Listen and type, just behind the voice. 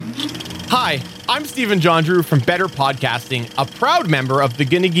Hi, I'm Stephen John Drew from Better Podcasting, a proud member of the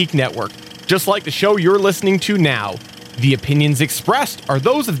Gonna Geek Network. Just like the show you're listening to now, the opinions expressed are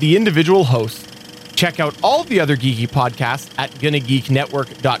those of the individual hosts. Check out all the other geeky podcasts at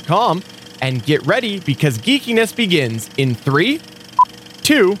GonnaGeekNetwork.com and get ready because geekiness begins in 3,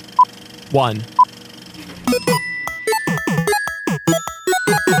 2, 1.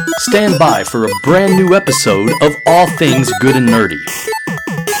 Stand by for a brand new episode of All Things Good and Nerdy.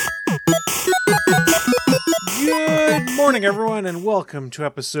 Good morning, everyone, and welcome to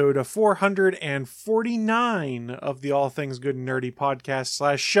episode 449 of the All Things Good and Nerdy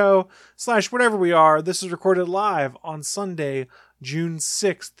podcast / show / whatever we are. This is recorded live on Sunday, June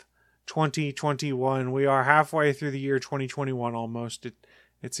 6th, 2021. We are halfway through the year 2021 almost.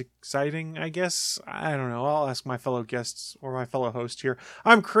 It's exciting, I guess. I don't know. I'll ask my fellow guests or my fellow host here.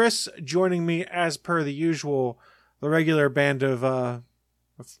 I'm Chris. Joining me, as per the usual, the regular band of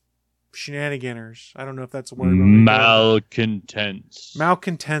shenaniganers. I don't know if that's a word. Malcontents.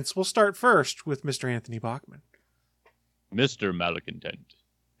 Malcontents. We'll start first with Mr. Anthony Bachman. Mr. Malcontent.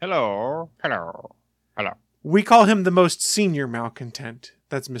 Hello. Hello. Hello. We call him the most senior malcontent.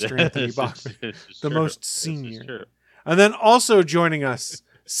 That's Mr. Anthony Bachman. The most senior. And then also joining us,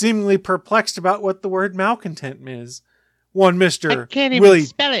 seemingly perplexed about what the word malcontent is, one Mr. Willie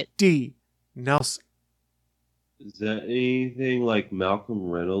spell it. D. Nelson. Is that anything like Malcolm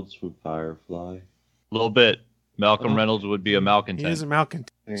Reynolds from Firefly? A little bit. Malcolm Reynolds would be a malcontent. He is a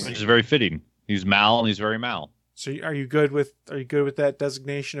malcontent. Which is very fitting. He's Mal and he's very Mal. So are you good with that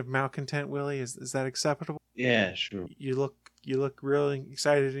designation of malcontent, Willie? Is that acceptable? Yeah, sure. You look really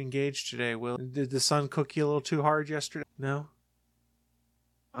excited and engaged today, Will. Did the sun cook you a little too hard yesterday? No?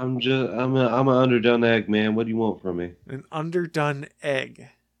 I'm an underdone egg, man. What do you want from me? An underdone egg.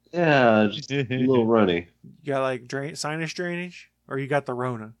 Yeah, just a little runny. You got like sinus drainage? Or you got the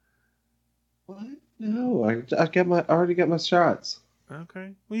Rona? What? No, I already got my shots.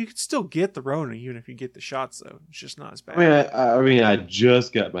 Okay. Well, you could still get the Rona even if you get the shots, though. It's just not as bad. I mean, I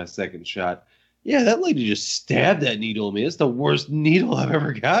just got my second shot. Yeah, that lady just stabbed that needle in me. It's the worst needle I've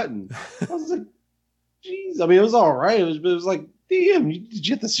ever gotten. I was like, jeez. I mean, it was all right. It was like, damn, did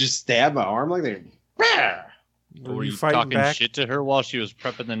you have to just stab my arm like that? Were you talking back? Shit to her while she was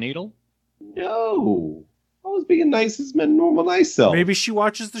prepping the needle? No. I was being nice as my normal nice self. Maybe she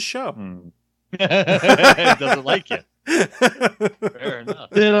watches the show. Doesn't like you. Fair enough.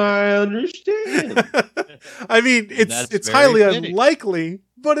 Then I understand. I mean, it's highly unlikely,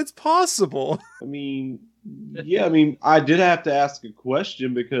 but it's possible. I mean, yeah, I did have to ask a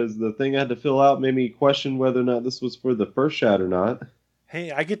question because the thing I had to fill out made me question whether or not this was for the first shot or not.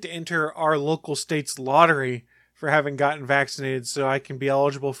 Hey, I get to enter our local state's lottery for having gotten vaccinated, so I can be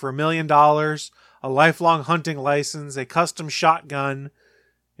eligible for $1 million, a lifelong hunting license, a custom shotgun,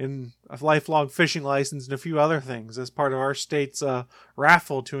 and a lifelong fishing license, and a few other things as part of our state's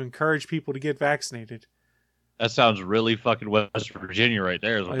raffle to encourage people to get vaccinated. That sounds really fucking West Virginia right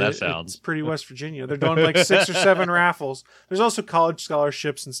there is what that sounds. It's pretty West Virginia. They're doing like 6 or 7 raffles. There's also college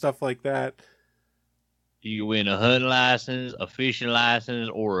scholarships and stuff like that. You win a hunting license, a fishing license,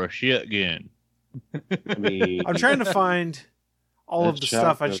 or a shotgun. I'm trying to find all of the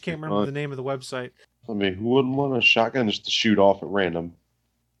stuff. I just can't remember the name of the website. I mean, who wouldn't want a shotgun just to shoot off at random?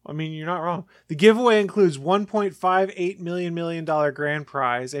 I mean, you're not wrong. The giveaway includes $1.58 million grand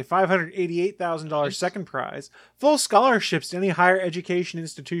prize, a $588,000 second prize, full scholarships to any higher education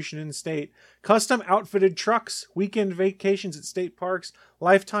institution in the state, custom outfitted trucks, weekend vacations at state parks,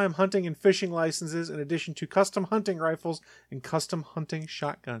 lifetime hunting and fishing licenses, in addition to custom hunting rifles and custom hunting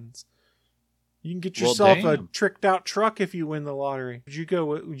shotguns. You can get yourself a tricked out truck if you win the lottery.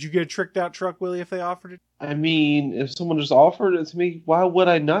 Would you get a tricked out truck, Willie, if they offered it? I mean, if someone just offered it to me, why would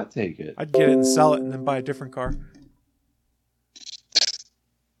I not take it? I'd get it and sell it and then buy a different car.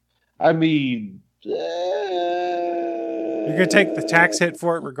 I mean, you're going to take the tax hit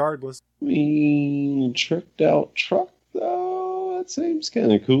for it regardless. I mean, tricked out truck, though, that seems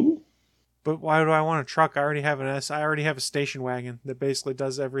kind of cool. But why do I want a truck? I already have I already have a station wagon that basically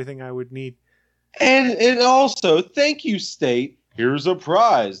does everything I would need. And also, thank you, state. Here's a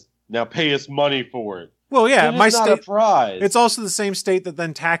prize. Now pay us money for it. Well, yeah, my state. Not a prize. It's also the same state that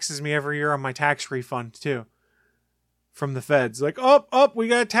then taxes me every year on my tax refund too, from the feds. Like, we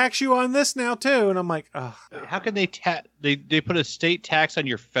gotta tax you on this now too, and I'm like, ugh. How can they put a state tax on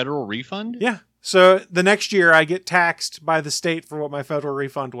your federal refund? Yeah. So the next year I get taxed by the state for what my federal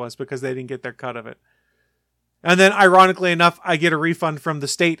refund was because they didn't get their cut of it. And then, ironically enough, I get a refund from the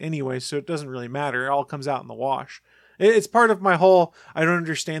state anyway, so it doesn't really matter. It all comes out in the wash. It's part of my whole, I don't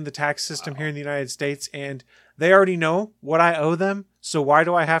understand the tax system here in the United States, and they already know what I owe them, so why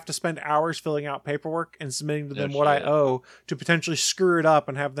do I have to spend hours filling out paperwork and submitting to them what I owe to potentially screw it up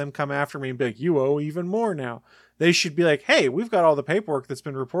and have them come after me and be like, you owe even more now. They should be like, hey, we've got all the paperwork that's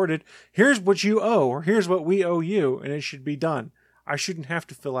been reported. Here's what you owe, or here's what we owe you, and it should be done. I shouldn't have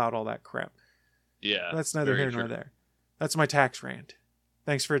to fill out all that crap. Yeah. That's neither here nor there. That's my tax rant.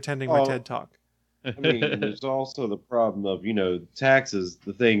 Thanks for attending my TED Talk. I mean, there's also the problem of, taxes,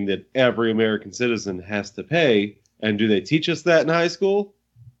 the thing that every American citizen has to pay. And do they teach us that in high school?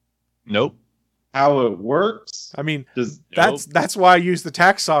 Nope. How it works? I mean, that's why I use the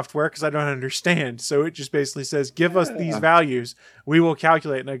tax software, because I don't understand. So it just basically says, give us these values. We will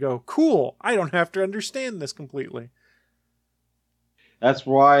calculate. And I go, cool. I don't have to understand this completely. That's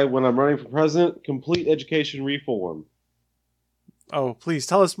why when I'm running for president, complete education reform. Oh, please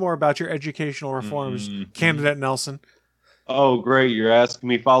tell us more about your educational reforms, Candidate Nelson. Oh, great. You're asking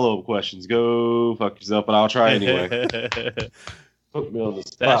me follow-up questions. Go fuck yourself, but I'll try anyway. Put me on the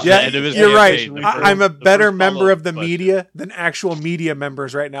spot. Yeah, you're right. I'm a better member of the media than actual media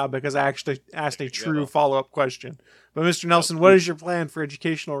members right now because I actually asked a true follow-up question. But Mr. Nelson, what is your plan for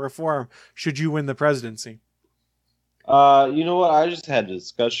educational reform should you win the presidency? You know what? I just had a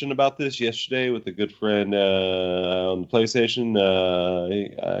discussion about this yesterday with a good friend on the PlayStation.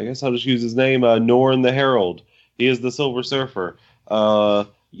 I guess I'll just use his name, Norn the Herald. He is the Silver Surfer.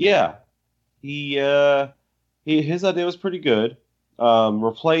 Yeah, his idea was pretty good.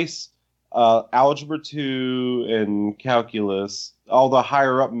 Replace Algebra 2 and Calculus, all the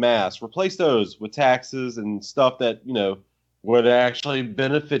higher up maths. Replace those with taxes and stuff that would actually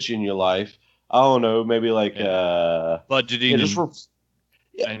benefit you in your life. I don't know, maybe like budgeting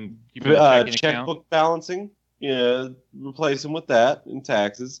and checkbook balancing. Yeah, replace them with that and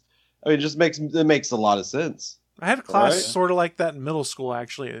taxes. I mean, it makes a lot of sense. I had a class sort of like that in middle school,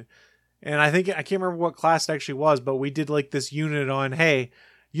 actually. And I can't remember what class it actually was, but we did like this unit on, hey,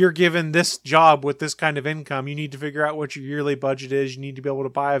 you're given this job with this kind of income. You need to figure out what your yearly budget is. You need to be able to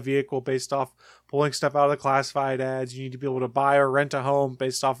buy a vehicle based off pulling stuff out of the classified ads. You need to be able to buy or rent a home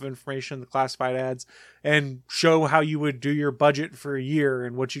based off of information in the classified ads and show how you would do your budget for a year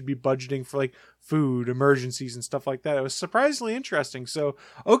and what you'd be budgeting for like food, emergencies, and stuff like that. It was surprisingly interesting. So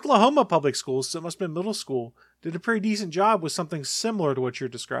Oklahoma public schools, so it must have been middle school, did a pretty decent job with something similar to what you're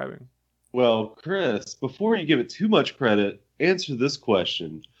describing. Well, Chris, before you give it too much credit, answer this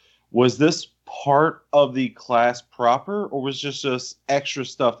question. Was this part of the class proper, or was just extra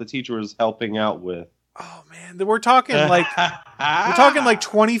stuff the teacher was helping out with? Oh, man. We're talking like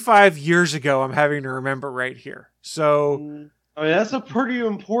 25 years ago, I'm having to remember right here. So I mean, that's a pretty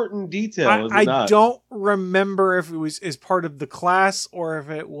important detail, is it I not? don't remember if it was as part of the class or if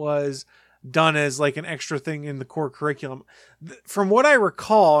it was done as like an extra thing in the core curriculum. From what I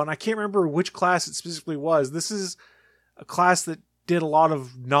recall, and I can't remember which class it specifically was, this is a class that did a lot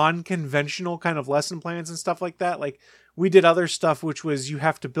of non-conventional kind of lesson plans and stuff like that. Like we did other stuff, which was you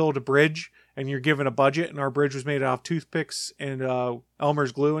have to build a bridge and you're given a budget, and our bridge was made out of toothpicks and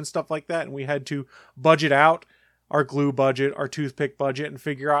Elmer's glue and stuff like that. And we had to budget out our glue budget, our toothpick budget, and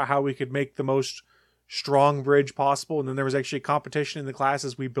figure out how we could make the most strong bridge possible. And then there was actually a competition in the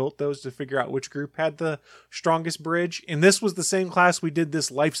classes. We built those to figure out which group had the strongest bridge. And this was the same class we did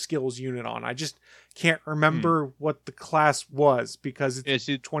this life skills unit on. I just can't remember what the class was because it's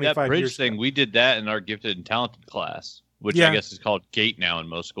 25 that bridge years thing. ago. We did that in our gifted and talented class, which I guess is called GATE now in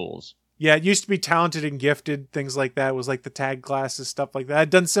most schools. Yeah, it used to be talented and gifted, things like that. It was like the tag classes, stuff like that. I'd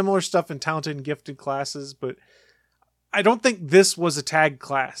done similar stuff in talented and gifted classes, but I don't think this was a tag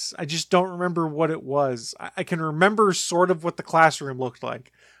class. I just don't remember what it was. I can remember sort of what the classroom looked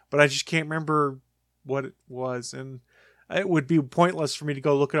like, but I just can't remember what it was. And it would be pointless for me to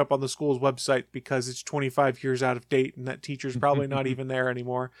go look it up on the school's website because it's 25 years out of date and that teacher's probably not even there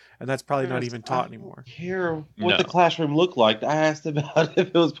anymore. And that's probably not even taught anymore. I don't care what the classroom looked like. I asked about if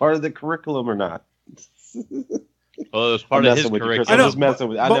it was part of the curriculum or not. Well, it was part of his curriculum.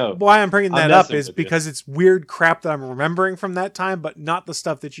 I know. Why I'm bringing that up is because it's weird crap that I'm remembering from that time, but not the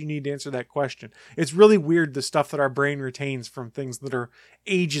stuff that you need to answer that question. It's really weird, the stuff that our brain retains from things that are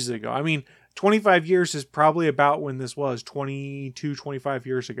ages ago. I mean, 25 years is probably about when this was, 25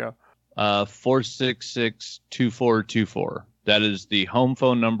 years ago. 466-2424. That is the home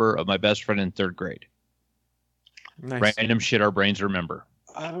phone number of my best friend in third grade. Nice. Random shit our brains remember.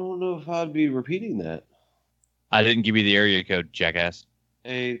 I don't know if I'd be repeating that. I didn't give you the area code, jackass.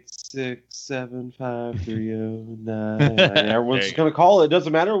 8675309. Everyone's just gonna call it. It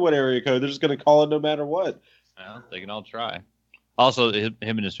doesn't matter what area code. They're just gonna call it no matter what. Well, they can all try. Also, him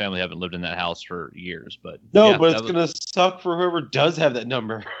and his family haven't lived in that house for years. But No, yeah, but it's gonna suck for whoever does have that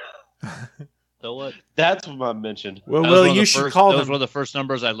number. So what? That's what I mentioned. Well, That was one Willie, of you the should first- call That was them. one of the first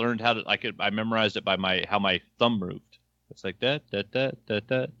numbers I learned how to. I memorized it by how my thumb moved. It's like that.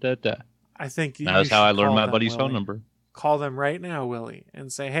 I think That was how I learned my buddy's phone Willie. number. Call them right now, Willie,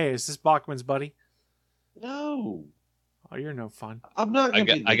 and say, "Hey, is this Bachman's buddy?" No, Oh, you're no fun. I'm not. I Gonna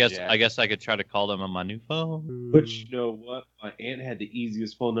guess, be I the guess jack. I guess I could try to call them on my new phone. But you know what? My aunt had the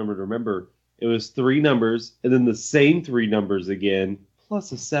easiest phone number to remember. It was 3 numbers, and then the same 3 numbers again,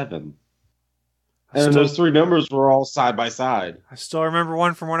 plus a 7. And those 3 numbers were all side by side. I still remember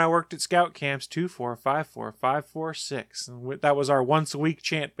one from when I worked at scout camps, 2454546. And that was our once a week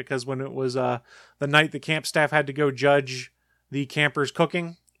chant, because when it was the night the camp staff had to go judge the campers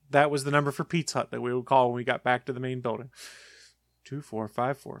cooking, that was the number for Pete's Hut that we would call when we got back to the main building.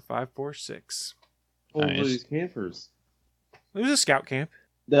 2454546. All Nice. these campers. It was a scout camp.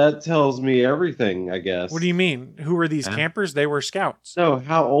 That tells me everything, I guess. What do you mean? Who were these Yeah. campers? They were scouts. No,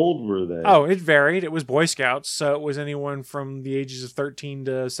 how old were they? Oh, it varied. It was Boy Scouts, so it was anyone from the ages of 13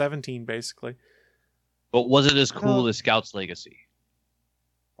 to 17, basically. But was it as cool Oh. as Scout's Legacy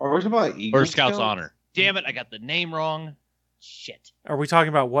Are we talking about Eagle or Scout's Scout? Honor? Damn it! I got the name wrong. Shit. Are we talking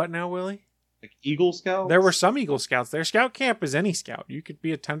about what now, Willie? Like Eagle Scout? There were some Eagle Scouts there. Scout camp is any scout. You could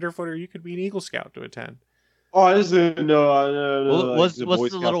be a tenderfoot or you could be an Eagle Scout to attend. Oh, I just didn't know. I know Well, like, what's the the Boy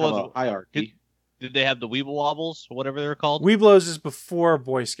Scouts little have ones? a hierarchy. Did they have the Weeble Wobbles, whatever they're called? Weeblos is before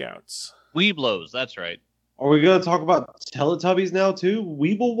Boy Scouts. Weeblos, that's right. Are we going to talk about Teletubbies now, too?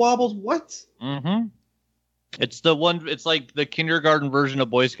 Weeble Wobbles? What? Mm-hmm. It's the one. It's like the kindergarten version of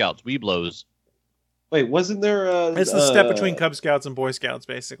Boy Scouts. Weeblos. Wait, wasn't there It's the step between Cub Scouts and Boy Scouts,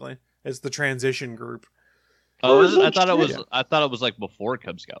 basically. It's the transition group. Oh, is it? I thought it was. Yeah. I thought it was like before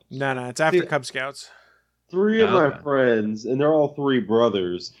Cub Scouts. No, it's after See, Cub Scouts. 3 of Okay. my friends, and they're all 3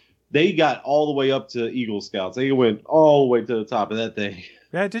 brothers, they got all the way up to Eagle Scouts. They went all the way to the top of that thing.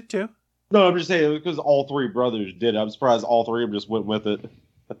 Yeah, I did too. No, I'm just saying because all 3 brothers did. I'm surprised all 3 of them just went with it.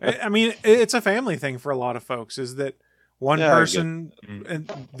 I mean, it's a family thing for a lot of folks, is that one Yeah, I person, get it.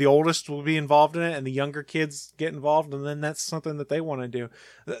 and the oldest will be involved in it, and the younger kids get involved, and then that's something that they want to do.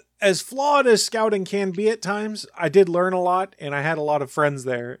 As flawed as scouting can be at times, I did learn a lot, and I had a lot of friends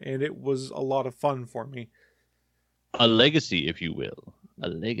there, and it was a lot of fun for me. A legacy, if you will. A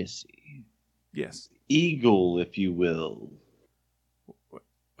legacy. Yes. Eagle, if you will. What?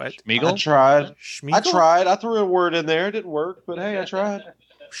 I Schmeagle? tried. Schmeagle? I tried. I threw a word in there. It didn't work, but hey, I tried.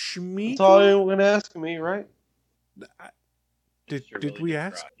 Schmeagle? That's all you were going to ask me, right? Did we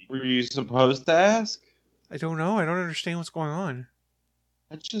ask? Were you supposed to ask? I don't know. I don't understand what's going on.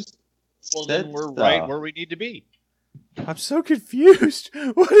 I just Well, said then we're stuff. right where we need to be. I'm so confused.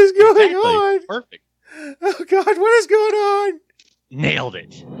 What is going Exactly. on? Perfect. Oh, God, what is going on? Nailed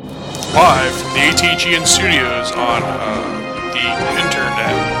it. Live from the ATGN studios on the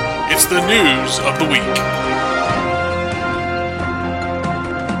internet. It's the news of the week.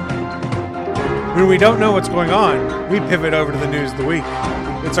 When we don't know what's going on, we pivot over to the news of the week.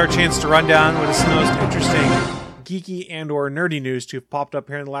 It's our chance to run down what is the most interesting, geeky, and or nerdy news to have popped up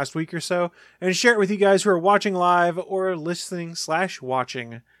here in the last week or so, and share it with you guys who are watching live or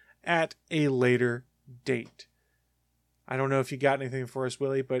listening/watching at a later date. I don't know if you got anything for us,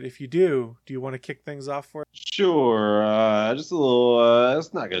 Willie, but if you do you want to kick things off for us? Sure. Just a little.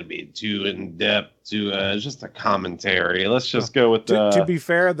 It's not going to be too in depth. Just a commentary. Let's just go with To be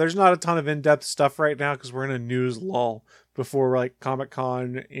fair, there's not a ton of in-depth stuff right now because we're in a news lull before like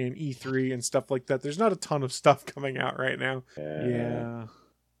Comic-Con and E3 and stuff like that. There's not a ton of stuff coming out right now. Yeah.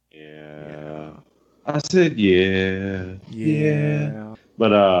 I said yeah.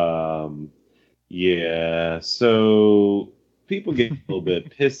 But yeah. So people get a little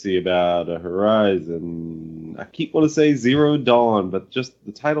bit pissy about a Horizon. I keep wanting to say Zero Dawn, but just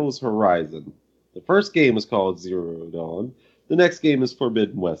the title is Horizon. The first game is called Zero Dawn. The next game is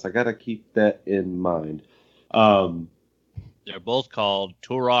Forbidden West. I gotta keep that in mind. They're both called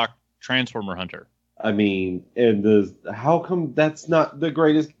Turok Transformer Hunter. I mean, and how come that's not the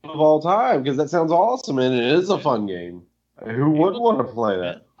greatest game of all time? Because that sounds awesome and it is a fun game. Who wouldn't want to play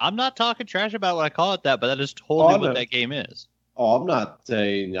that? I'm not talking trash about when I call it that, but that is totally Oh, no. what that game is. Oh, I'm not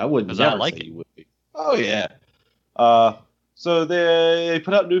saying I wouldn't. 'Cause I never like say it. you would be. Oh yeah. So they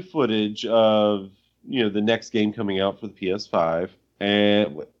put out new footage of the next game coming out for the PS5,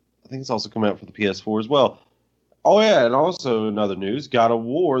 and I think it's also coming out for the PS4 as well. Oh yeah, and also in other news, God of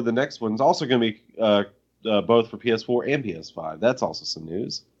War, the next one's also going to be both for PS4 and PS5. That's also some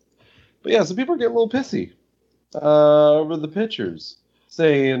news. But yeah, some people are getting a little pissy over the pictures,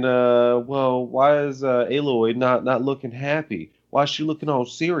 saying, "Well, why is Aloy not looking happy? Why is she looking all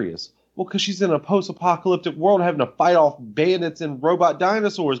serious? Well, because she's in a post-apocalyptic world having to fight off bandits and robot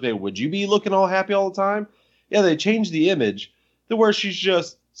dinosaurs, man. Would you be looking all happy all the time? Yeah, they changed the image to where she's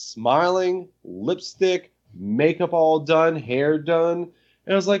just smiling, lipstick, makeup all done, hair done.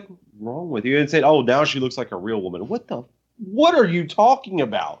 And I was like, wrong with you? And said, oh, now she looks like a real woman. What are you talking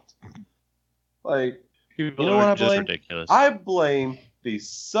about? Like, People you know what are I just blame? ridiculous. I blame the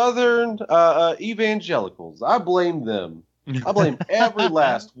Southern evangelicals. I blame them. I blame every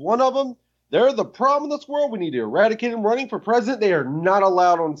last one of them. They're the problem in this world. We need to eradicate them. Running for president, they are not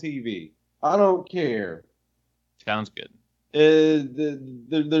allowed on TV. I don't care. Sounds good. They're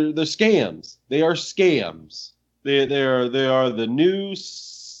scams. They are scams. They are the new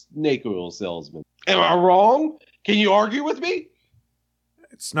snake oil salesman. Am I wrong? Can you argue with me?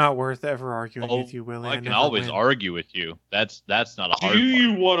 It's not worth ever arguing with you, Willie. I can never always win. argue with you. That's not a hard Do part.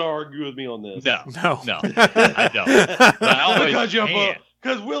 you want to argue with me on this? No, No. I don't. But I always can.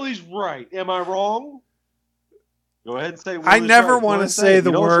 Because Willie's right. Am I wrong? Go ahead and say Willie's I never right. Go want ahead to and say it. the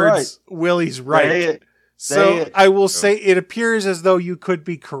You know words it's Willie's right. right. Say it. So Say it. I will say it appears as though you could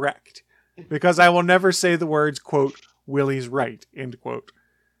be correct, because I will never say the words, quote, Willie's right, end quote.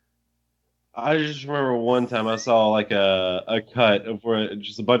 I just remember one time I saw like a cut of where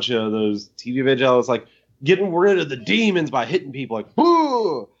just a bunch of those TV evangelicals like getting rid of the demons by hitting people like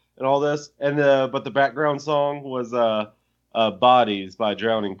boo and all this, and but the background song was Bodies by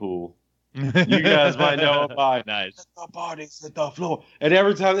Drowning Pool. You guys might know it by Nice. the bodies at the floor, and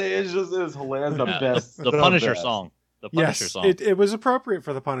every time it's hilarious. The best, The Punisher best. song. The Punisher Yes, song. it was appropriate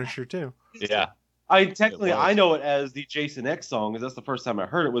for the Punisher, too. Yeah. Technically It was. I know it as the Jason X song, because that's the first time I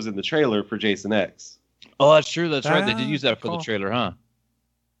heard it was in the trailer for Jason X. Oh, that's true. That's right. They Ah, did use that for cool. the trailer, huh?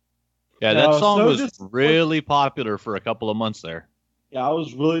 Yeah, No, that song so was just- really popular for a couple of months there. Yeah, I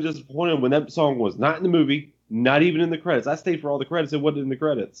was really disappointed when that song was not in the movie, not even in the credits. I stayed for all the credits. It wasn't in the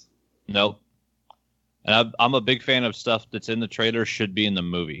credits. Nope. And I'm a big fan of stuff that's in the trailer should be in the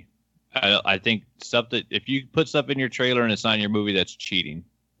movie. I think stuff that if you put stuff in your trailer and it's not in your movie, that's cheating.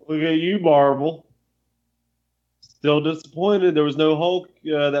 Look at you, Marvel. Still disappointed. There was no Hulk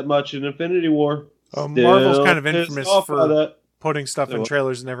that much in Infinity War. Marvel's Still kind of pissed infamous off by for that. putting stuff in So-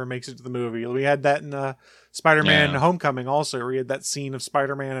 trailers that never makes it to the movie. We had that in Spider-Man Yeah. Homecoming also, where we had that scene of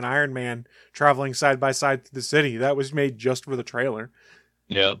Spider-Man and Iron Man traveling side by side through the city. That was made just for the trailer.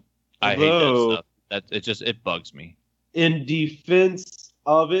 Yep. I hate that stuff. It bugs me. In defense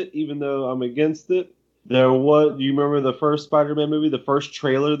of it, even though I'm against it, do you remember the first Spider-Man movie, the first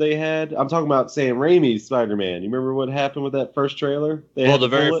trailer they had? I'm talking about Sam Raimi's Spider-Man. You remember what happened with that first trailer? The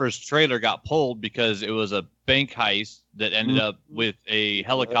very first trailer got pulled because it was a bank heist that ended Mm-hmm. up with a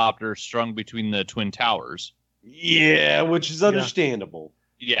helicopter strung between the Twin Towers. Yeah, which is understandable.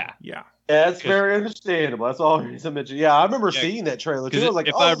 Yeah. Yeah. Yeah, that's 'Cause- very understandable. That's all I need to mention. Yeah, I remember Yeah, seeing that trailer too. 'cause I was like,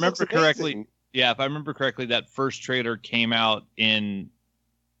 if oh, I this looks remember correctly- amazing. Yeah, if I remember correctly, that first trailer came out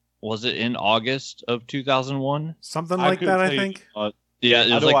was it in August of 2001? Something like that, I think. Yeah,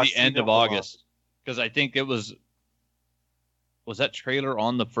 it I was know like I the seen end it of a lot. August. Because I think it was that trailer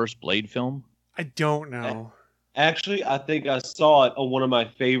on the first Blade film? I don't know. Actually, I think I saw it on one of my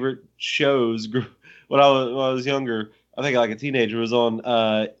favorite shows when I was younger. I think like a teenager. It was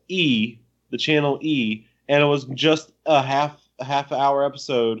on E, the channel E, and it was just a half hour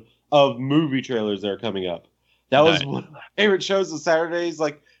episode of movie trailers that are coming up. That was Nice. one of my favorite shows on Saturdays.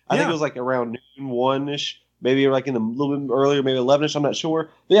 Like I think Yeah. it was like around noon, 1-ish, maybe like in the little bit earlier, maybe 11-ish. I'm not sure.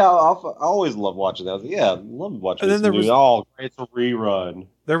 But yeah, I always love watching that. I was like, yeah, I love watching And this then there movie. was- It's a rerun.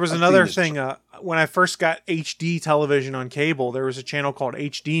 There was I've another seen this thing when I first got HD television on cable. There was a channel called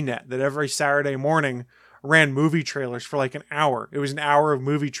HDNet that every Saturday morning ran movie trailers for like an hour. It was an hour of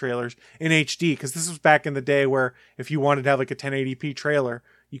movie trailers in HD, because this was back in the day where if you wanted to have like a 1080p trailer,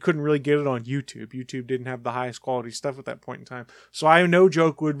 you couldn't really get it on YouTube. YouTube didn't have the highest quality stuff at that point in time. So I, no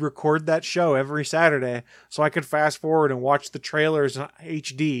joke, would record that show every Saturday so I could fast forward and watch the trailers in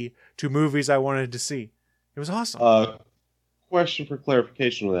HD to movies I wanted to see. It was awesome. Question for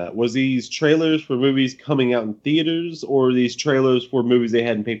clarification on that. Was these trailers for movies coming out in theaters, or were these trailers for movies they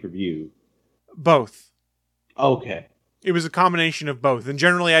had in pay-per-view? Both. Okay. It was a combination of both. And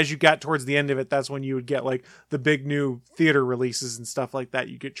generally, as you got towards the end of it, that's when you would get like the big new theater releases and stuff like that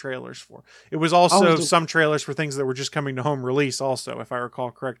you get trailers for. It was also some trailers for things that were just coming to home release also, if I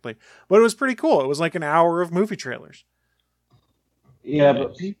recall correctly. But it was pretty cool. It was like an hour of movie trailers. Yeah,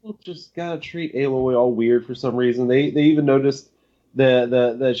 but people just gotta treat Aloy all weird for some reason. They even noticed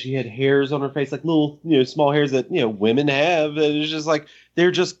that she had hairs on her face, like little small hairs that women have. And it's just like they're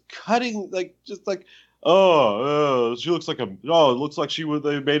just cutting like oh, she looks like it looks like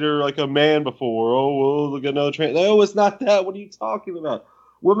they made her like a man before. Oh, well, look at another trans. No, it's not that. What are you talking about?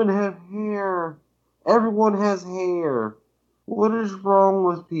 Women have hair. Everyone has hair. What is wrong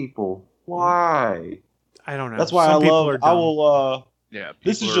with people? Why? I don't know. That's why Some I people love. are dumb. I will. Yeah.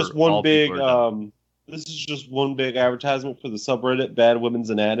 This is just one big. This is just one big advertisement for the subreddit Bad Women's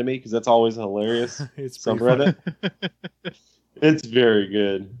Anatomy because that's always hilarious. It's pretty subreddit. It's very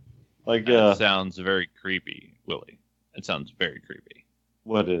good. Like That sounds very creepy, Willie. It sounds very creepy.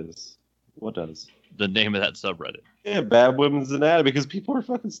 What is? What does? The name of that subreddit. Yeah, Bad Women's Anatomy because people are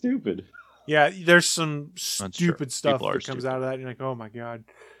fucking stupid. Yeah, there's some stupid true. stuff People are that comes stupid. out of that. And you're like, oh my god,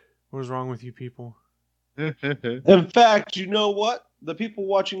 what is wrong with you people? In fact, you know what? The people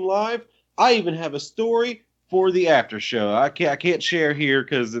watching live, I even have a story for the after show. I can't share here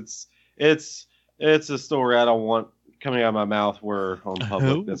because it's a story I don't want coming out of my mouth where on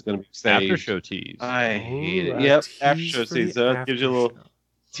public that's going to be staged. After show tease. I hate Ooh, it. a Yep, tease after show for tease. the So that after gives you a little show.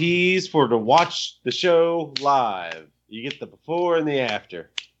 tease for to watch the show live. You get the before and the after.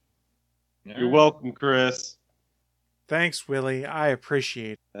 You're welcome, Chris. Thanks, Willie. I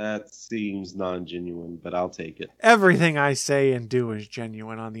appreciate it. That seems non-genuine, but I'll take it. Everything I say and do is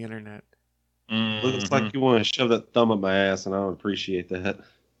genuine on the internet. Looks like you want to shove that thumb up my ass, and I don't appreciate that. Of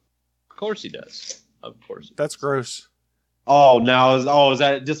course he does. Of course. He That's does. gross. Oh, now is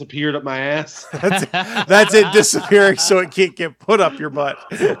that it disappeared up my ass? That's it disappearing so it can't get put up your butt.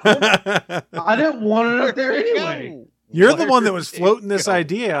 I didn't want it up there anyway. You're the one that was floating this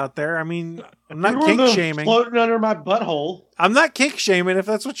idea out there. I mean, I'm not kink shaming. Floating under my butthole. I'm not kink shaming. If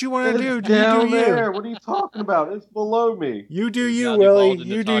that's what you want to do, It's you down do you. there. What are you talking about? It's below me. You do We you, got Willie. evolved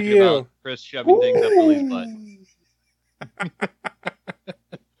into You do talking you. about Chris shoving things up Willie's butt.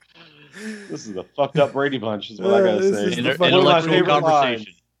 This is a fucked up Brady Bunch, is what I gotta This say. is the Inter- fucking One of my intellectual favorite conversation.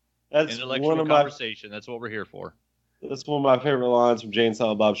 lines. That's Intellectual one of my conversation. That's what we're here for. That's one of my favorite lines from Jay and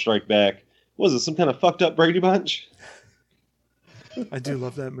Silent Bob Strike Back. Was it some kind of fucked up Brady Bunch? I do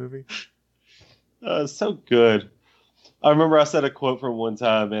love that movie. It's so good. I remember I said a quote from one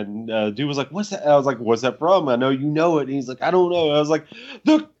time, and dude was like, "What's that?" I was like, "What's that from?" I know you know it. And he's like, "I don't know." I was like,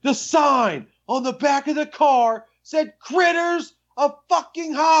 "The sign on the back of the car said Critters of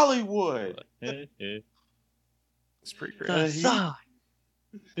fucking Hollywood." It's pretty great.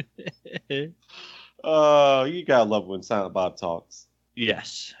 You gotta love when Silent Bob talks.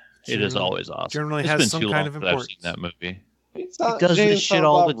 Yes. It is always awesome. Generally It's has been some too kind long of since I've seen importance. that movie. It's He does Jay this and shit Silent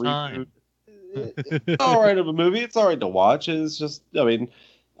all Bob the time. It's all right of a movie. It's all right to watch. It's just, I mean,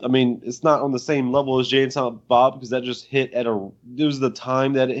 it's not on the same level as Jay and Silent Bob because that just hit it was the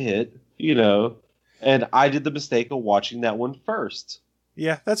time that it hit, and I did the mistake of watching that one first.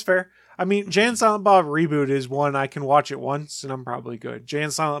 Yeah, that's fair. I mean, Jay and Silent Bob Reboot is one I can watch it once and I'm probably good. Jay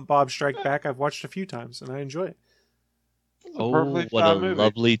and Silent Bob Strike Back I've watched a few times and I enjoy it. Oh, perfectly what a fine movie.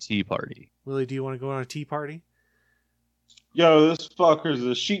 lovely tea party. Willie, do you want to go on a tea party? Yo, this fucker's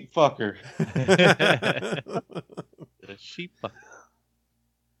a sheep fucker. The sheep.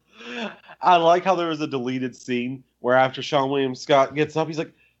 I like how there was a deleted scene where after Sean William Scott gets up, he's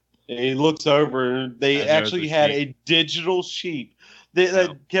like, and he looks over and they And there's actually the had sheep. a digital sheep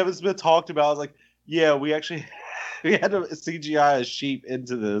that Kevin Smith talked about. I was like, yeah, we had to CGI a sheep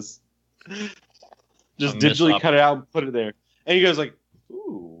into this. Just A digitally mishap. cut it out and put it there. And he goes like,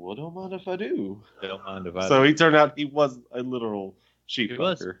 ooh, well, don't mind if I do. Don't mind if I So he turned out he was a literal sheep He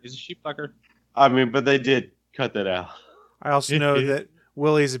was. fucker. He's a sheep fucker. I mean, but they did cut that out. I also know that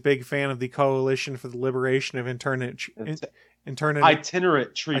Willie's a big fan of the Coalition for the Liberation of Itinerant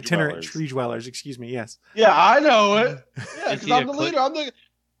Itinerant tree dwellers. Tree Dwellers. Excuse me. Yes. Yeah, I know it. Yeah, Is because he I'm a the click- leader.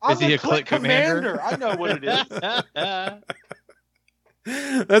 I'm Is he the a click commander? I know what it is.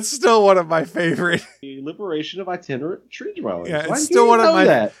 That's still one of my favorite. The liberation of itinerant tree dwellers. Yeah, Why it's do still you one of know my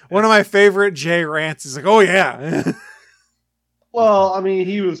that? favorite Jay rants. Is like, oh yeah, Well, I mean,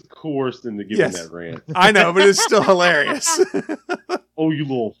 he was coerced into giving Yes. that rant. I know, but it's still hilarious. Oh, you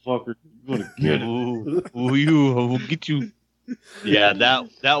little fucker! You're gonna get it. Ooh, you will get you. Yeah,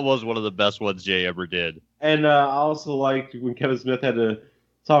 that was one of the best ones Jay ever did. And I also liked when Kevin Smith had to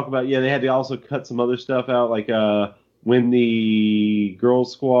talk about. Yeah, they had to also cut some other stuff out, like when the girl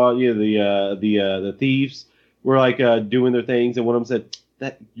squad, the thieves were like doing their things, and one of them said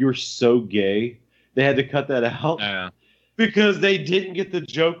that you're so gay. They had to cut that out Yeah. because they didn't get the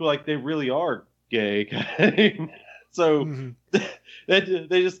joke, like they really are gay. So Mhm. they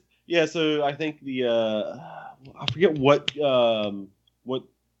just So I think I forget what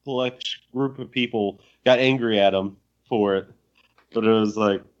select group of people got angry at him for it, but it was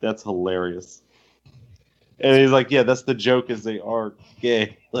like, that's hilarious. And he's like, yeah, that's the joke, is they are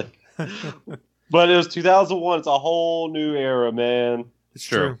gay. Like, But it was 2001. It's a whole new era, man. It's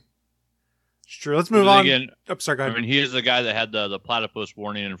True. true. It's true. Let's move But then on. again, Oh, sorry, go I ahead. mean, he is the guy that had the platypus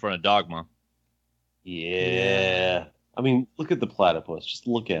warning in front of Dogma. Yeah. I mean, look at the platypus. Just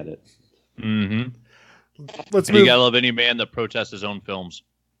look at it. Mm-hmm. Let's And you move. gotta love any man that protests his own films.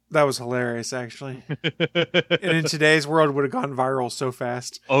 That was hilarious, actually. And in today's world, it would have gone viral so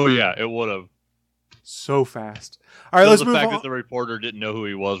fast. Oh yeah, it would have. So fast. All right, let's the move fact on. that the reporter didn't know who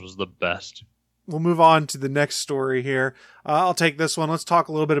he was the best. We'll move on to the next story here. I'll take this one. Let's talk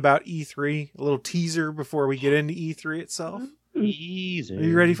a little bit about E3. A little teaser before we get into E3 itself. Easy. Are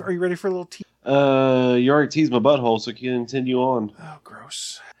you ready for a little teaser? You already teased my butthole, so continue on. Oh,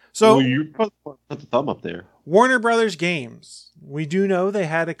 gross. So, Well, you put the thumb up there. Warner Brothers games. We do know they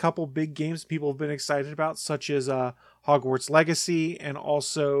had a couple big games people have been excited about, such as Hogwarts Legacy and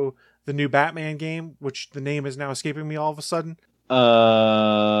also the new Batman game, which the name is now escaping me all of a sudden.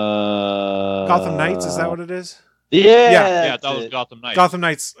 Gotham Knights, is that what it is? Yeah. Yeah, that was Gotham Knights. Gotham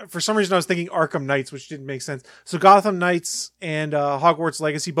Knights. For some reason, I was thinking Arkham Knights, which didn't make sense. So Gotham Knights and Hogwarts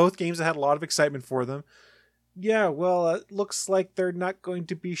Legacy, both games that had a lot of excitement for them. Yeah, well, it looks like they're not going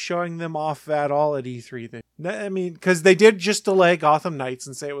to be showing them off at all at E3. I mean, because they did just delay Gotham Knights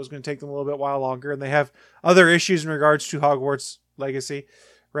and say it was going to take them a little bit while longer, and they have other issues in regards to Hogwarts Legacy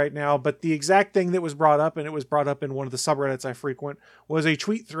right now. But the exact thing that was brought up, and it was brought up in one of the subreddits I frequent, was a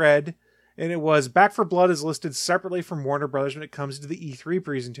tweet thread, and it was Back for Blood is listed separately from Warner Brothers when it comes to the E3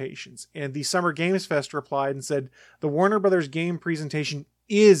 presentations. And the Summer Games Fest replied and said, the Warner Brothers game presentation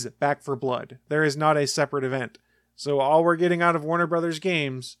is Back for Blood. There is not a separate event. So all we're getting out of Warner Brothers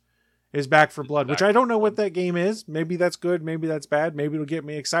games is Back for Blood, which I don't know what that game is. Maybe that's good. Maybe that's bad. Maybe it'll get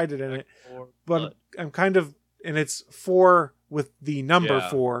me excited in it. But I'm kind of, and it's 4 with the number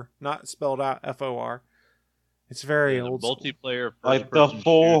 4, not spelled out FOR. It's very old school. Multiplayer, Like the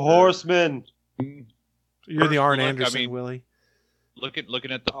Four Horsemen. You're the Arn look, Anderson, I mean, Willie.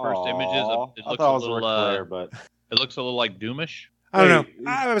 looking at the first images, it I looks thought it a was little. Ric Flair, but It looks a little like Doomish. I don't know.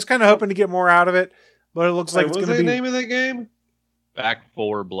 I was kind of hoping to get more out of it, but it looks like it's what's going to the be name of that game? Back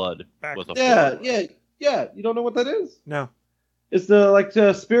for Blood Back- with a Yeah, 4. yeah. You don't know what that is? no. It's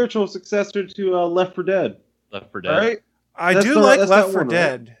the spiritual successor to Left 4 Dead. Left 4 Dead. Right? I That's do the- like that's Left that 4 one, right?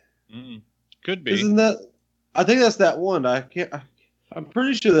 Dead. Could be. Isn't that? I think that's that one. I'm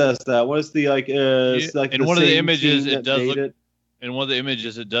pretty sure that's that. What is the like? It's like in one of the same images, team it that does made look. it. In one of the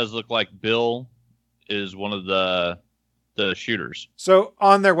images, it does look like Bill is one of the shooters. So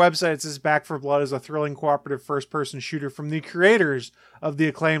on their website, it says Back for Blood is a thrilling cooperative first-person shooter from the creators of the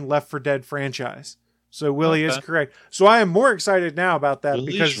acclaimed Left 4 Dead franchise. So Willie is Okay. correct. So I am more excited now about that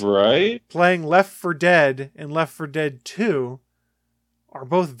Willie's because right. playing Left 4 Dead and Left 4 Dead 2 are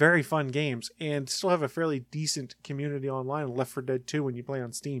both very fun games and still have a fairly decent community online in Left 4 Dead 2 when you play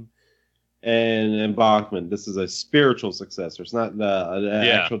on Steam. And Bachman, this is a spiritual successor. It's not an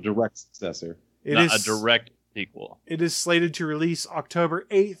actual direct successor. Not a direct sequel. It is slated to release October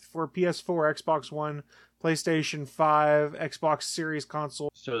 8th for PS4, Xbox One, PlayStation 5, Xbox Series console.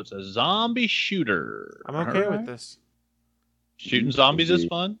 So it's a zombie shooter. I'm okay Alright. with this. Shooting zombies is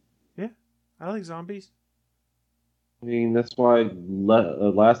fun. I like zombies. I mean, that's why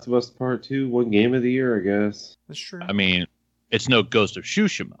Last of Us Part 2 won Game of the Year, I guess. That's true. I mean, it's no Ghost of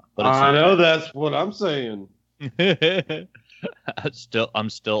Tsushima, but I know that's what I'm saying. I'm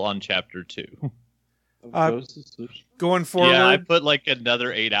still on chapter 2. Ghost of Tsushima. Going forward, Yeah, I put like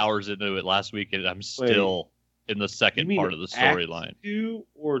another 8 hours into it last week, and I'm still in the You second mean part of the storyline. Act 2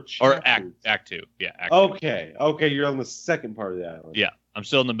 or Or chapters? Act 2. Yeah, Act 2. Okay, you're on the second part of the island. Yeah, I'm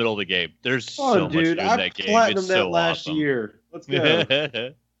still in the middle of the game. There's Oh, so much dude, in I that game. platinumed It's that so last awesome. year. Let's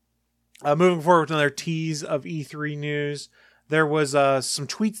go. moving forward with another tease of E3 news. There was some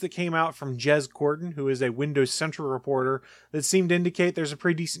tweets that came out from Jez Corden, who is a Windows Central reporter, that seemed to indicate there's a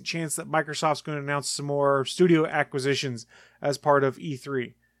pretty decent chance that Microsoft's going to announce some more studio acquisitions as part of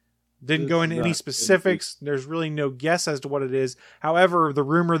E3. Didn't go into any specifics. There's really no guess as to what it is. However, the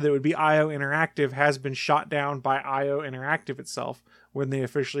rumor that it would be IO Interactive has been shot down by IO Interactive itself when they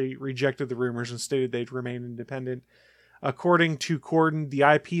officially rejected the rumors and stated they'd remain independent. According to Corden, the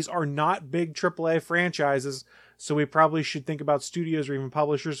IPs are not big AAA franchises, so we probably should think about studios or even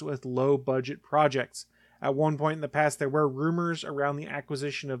publishers with low-budget projects. At one point in the past, there were rumors around the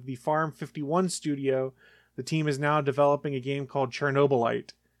acquisition of the Farm 51 studio. The team is now developing a game called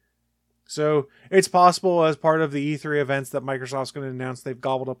Chernobylite. So it's possible as part of the E3 events that Microsoft's going to announce they've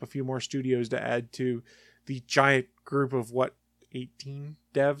gobbled up a few more studios to add to the giant group of, 18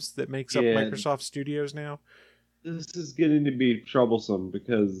 devs that makes up Yeah. Microsoft Studios now? This is getting to be troublesome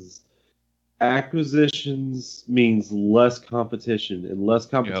because acquisitions means less competition, and less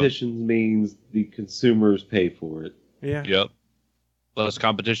competition means the consumers pay for it. Yeah. Yep. Less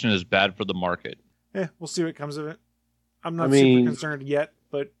competition is bad for the market. Yeah, we'll see what comes of it. I'm not super concerned yet,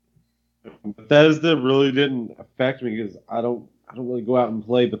 but Bethesda really didn't affect me because I don't really go out and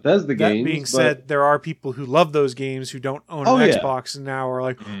play Bethesda games. That being said, there are people who love those games who don't own an Xbox and now are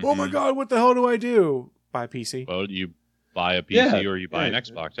like, oh my god, what the hell do I do? Buy a PC. Well, you buy a PC or you buy an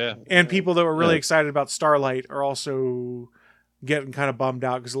Xbox, And people that were really excited about Starlight are also getting kind of bummed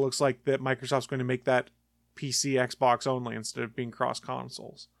out because it looks like that Microsoft's going to make that PC Xbox only instead of being cross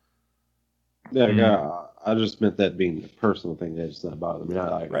consoles. Yeah, I just meant that being a personal thing. That's just not bothering me.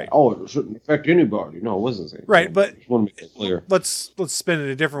 Not like, right. Oh, it shouldn't affect anybody. No, it wasn't saying. Right, but just want to make it clear. Let's spin it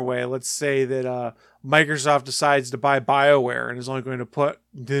a different way. Let's say that Microsoft decides to buy BioWare and is only going to put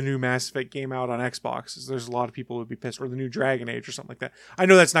the new Mass Effect game out on Xbox. There's a lot of people who would be pissed, or the new Dragon Age or something like that. I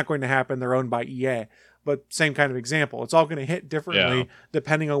know that's not going to happen. They're owned by EA, but same kind of example. It's all going to hit differently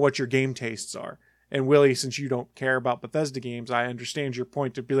depending on what your game tastes are. And Willie, since you don't care about Bethesda games, I understand your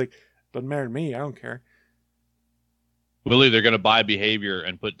point to be like, doesn't matter to me. I don't care. Willie, they're going to buy Behavior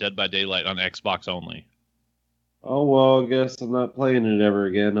and put Dead by Daylight on Xbox only. Oh, well, I guess I'm not playing it ever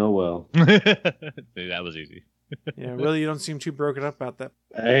again. Oh, well. That was easy. Yeah, Willie, you don't seem too broken up about that.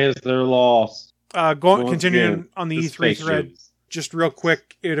 Hey, it's their loss. Continuing on the E3 thread, just real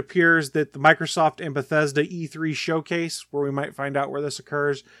quick, it appears that the Microsoft and Bethesda E3 showcase, where we might find out where this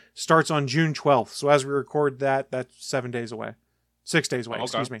occurs, starts on June 12th. So as we record that, that's 7 days away. 6 days away,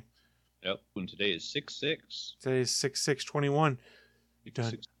 excuse me. Yep, and today is 6/6. Today is 6/6/21.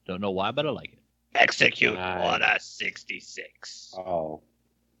 Don't know why, but I like it. Execute Order 66. Oh.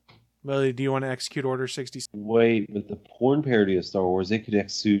 Willie, do you want to execute Order 66? Wait, with the porn parody of Star Wars, they could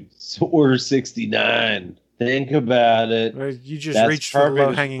execute Order 69. Think about it. You just reached for the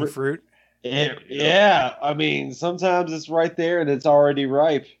low-hanging fruit. Yeah, I mean, sometimes it's right there and it's already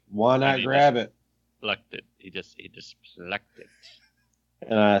ripe. Why not grab it? Plucked it. He just plucked it.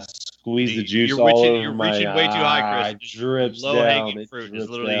 And I squeeze the juice all over my eye. You're reaching way too high, Chris. It drips down. Low-hanging fruit is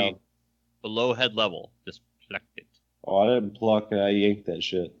literally below head level. Just plucked it. Oh, I didn't pluck it. I yanked that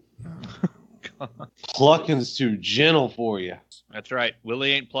shit. Plucking's too gentle for you. That's right.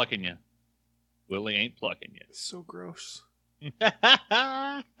 Willie ain't plucking you. Willie ain't plucking you. It's so gross.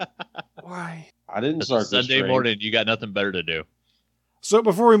 Why? I didn't start this Sunday morning. You got nothing better to do. So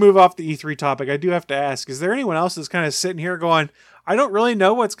before we move off the E3 topic, I do have to ask, is there anyone else that's kind of sitting here going, I don't really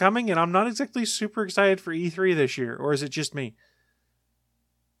know what's coming and I'm not exactly super excited for E3 this year, or is it just me?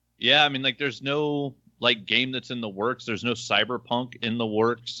 Yeah, I mean, like, there's no game that's in the works. There's no Cyberpunk in the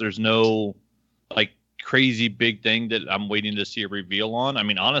works. There's no crazy big thing that I'm waiting to see a reveal on. I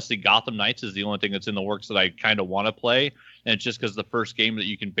mean, honestly, Gotham Knights is the only thing that's in the works that I kind of want to play, and it's just because the first game that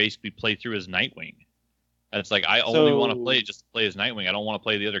you can basically play through is Nightwing. And it's like, I only want to play as Nightwing. I don't want to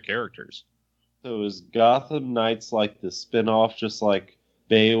play the other characters. So is Gotham Knights like the spinoff, just like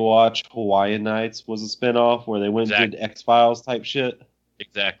Baywatch Hawaiian Nights was a spinoff where they went and did X-Files type shit?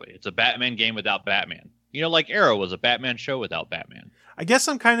 Exactly. It's a Batman game without Batman. You know, like Arrow was a Batman show without Batman. I guess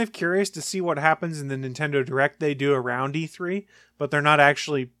I'm kind of curious to see what happens in the Nintendo Direct they do around E3, but they're not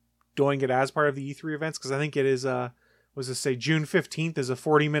actually doing it as part of the E3 events, because I think it is, June 15th is a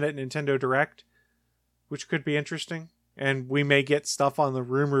 40-minute Nintendo Direct, which could be interesting. And we may get stuff on the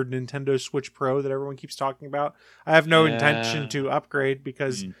rumored Nintendo Switch Pro that everyone keeps talking about. I have no intention to upgrade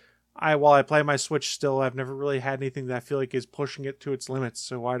because while I play my Switch still, I've never really had anything that I feel like is pushing it to its limits.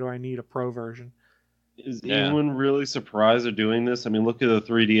 So why do I need a Pro version? Is anyone really surprised they're doing this? I mean, look at the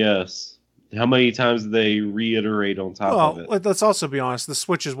 3DS. How many times did they reiterate on top of it? Let's also be honest. The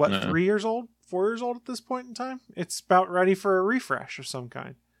Switch is 3 years old? 4 years old at this point in time? It's about ready for a refresh of some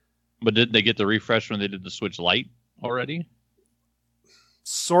kind. But didn't they get the refresh when they did the Switch Lite already?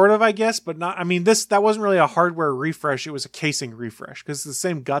 Sort of, I guess, but not. I mean, that wasn't really a hardware refresh. It was a casing refresh because it's the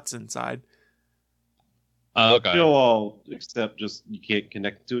same guts inside. Okay. Still all except just you can't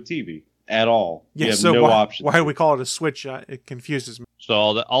connect it to a TV at all. Yeah, you have so no option. Why do we call it a Switch? It confuses me. So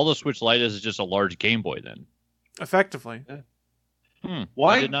all the Switch Lite is just a large Game Boy then? Effectively. Yeah.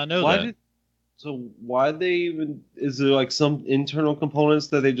 I did not know that. Why they even... Is there like some internal components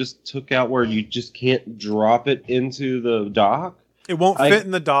that they just took out where you just can't drop it into the dock? It won't fit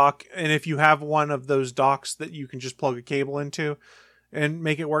in the dock, and if you have one of those docks that you can just plug a cable into and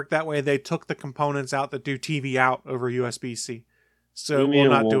make it work that way, they took the components out that do TV out over USB-C. So it will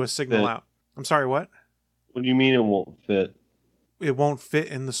not do a signal out. I'm sorry, what? What do you mean it won't fit? It won't fit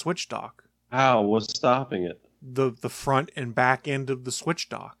in the Switch dock. How? What's stopping it? The front and back end of the Switch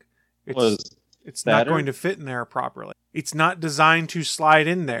dock. It's better? not going to fit in there properly. It's not designed to slide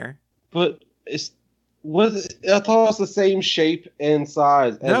in there. But I thought it was the same shape and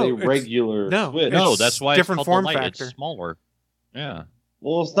size as No, a it's- regular no, Switch. No, It's that's why different it's form called the Lite. factor. It's smaller. Yeah.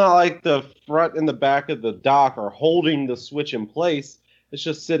 Well, it's not like the front and the back of the dock are holding the Switch in place. It's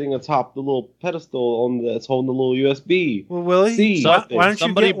just sitting atop the little pedestal that's holding the little USB. Well, Willie, See, why don't you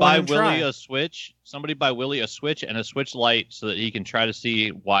Somebody get one buy and try? Willie a Switch. Somebody buy Willie a Switch and a Switch Lite so that he can try to see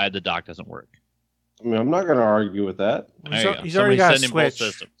why the dock doesn't work. I mean, I'm not going to argue with that. There you go. He's already got a send him both Switch.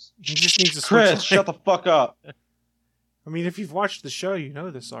 systems. He just needs a Chris, Switch. shut the fuck up. I mean, if you've watched the show, you know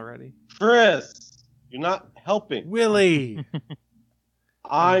this already. Chris, you're not helping. Willie.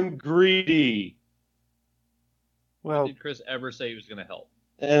 I'm greedy. When Well, did Chris ever say he was going to help?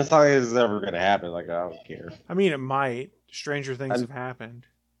 And it's not like it's ever going to happen. Like, I don't care. I mean, it might. Stranger things I'm- have happened.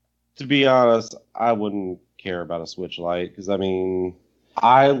 To be honest, I wouldn't care about a Switch Lite because, I mean,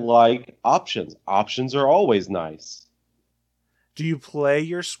 I like options. Options are always nice. Do you play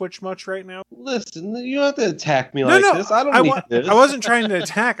your Switch much right now? Listen, you don't have to attack me like this. I don't need this. I wasn't trying to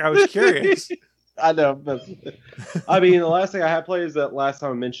attack. I was curious. I know. But, I mean, the last thing I had played is that last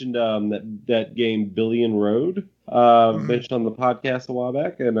time I mentioned that game Billion Road. Mentioned on the podcast a while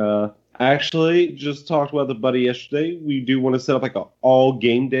back, and I actually just talked with a buddy yesterday. We do want to set up like an all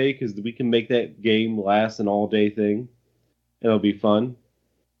game day because we can make that game last an all day thing. It'll be fun.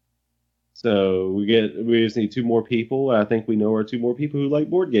 So we just need 2 more people. I think we know our 2 more people who like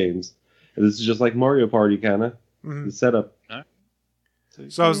board games. And this is just like Mario Party kind of the setup.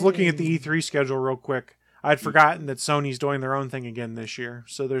 So I was looking at the E3 schedule real quick. I'd forgotten that Sony's doing their own thing again this year.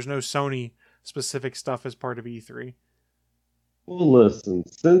 So there's no Sony specific stuff as part of E3. Well, listen,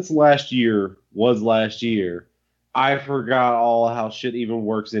 since last year was last year, I forgot all how shit even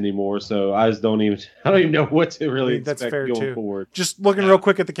works anymore. So I don't even know what to really That's expect fair going too. forward. Just looking real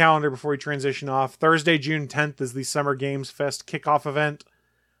quick at the calendar before we transition off. Thursday, June 10th is the Summer Games Fest kickoff event.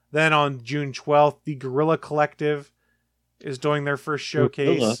 Then on June 12th, the Guerrilla Collective is doing their first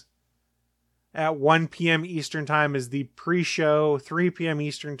showcase. Guerrilla. At 1 p.m. Eastern Time is the pre-show. 3 p.m.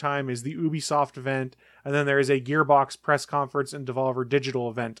 Eastern Time is the Ubisoft event. And then there is a Gearbox press conference and Devolver Digital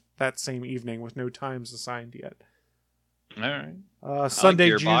event that same evening with no times assigned yet. All right. Sunday, I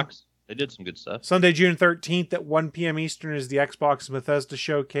like June Gearbox. They did some good stuff. Sunday, June 13th at 1 p.m. Eastern is the Xbox and Bethesda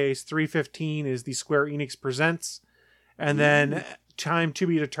showcase. 3:15 is the Square Enix Presents. And then time to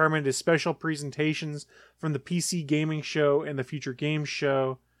be determined is special presentations from the PC Gaming Show and the Future Games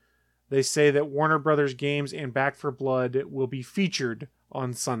Show. They say that Warner Brothers Games and Back 4 Blood will be featured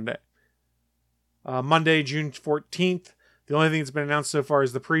on Sunday. Monday, June 14th. The only thing that's been announced so far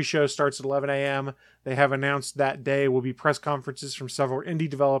is the pre-show starts at 11 a.m. They have announced that day will be press conferences from several indie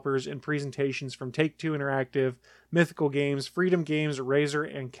developers and presentations from Take-Two Interactive, Mythical Games, Freedom Games, Razer,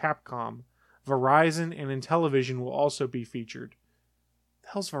 and Capcom. Verizon and Intellivision will also be featured. The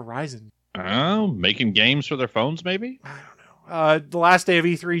hell's Verizon? Oh, making games for their phones, maybe? I don't know. The last day of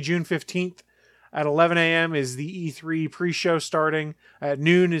E3, June 15th. At 11 a.m. is the E3 pre-show starting. At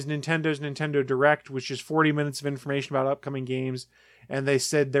noon is Nintendo's Nintendo Direct, which is 40 minutes of information about upcoming games. And they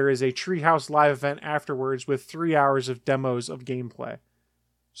said there is a Treehouse Live event afterwards with 3 hours of demos of gameplay.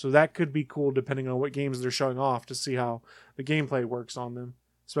 So that could be cool depending on what games they're showing off to see how the gameplay works on them.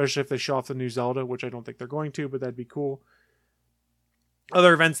 Especially if they show off the new Zelda, which I don't think they're going to, but that'd be cool.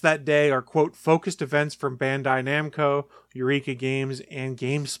 Other events that day are, quote, focused events from Bandai Namco, Eureka Games, and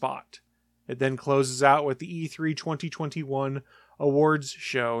GameSpot. It then closes out with the E3 2021 awards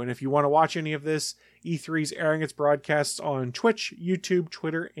show. And if you want to watch any of this, E3's airing its broadcasts on Twitch, YouTube,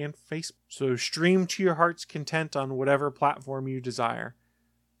 Twitter, and Facebook. So stream to your heart's content on whatever platform you desire.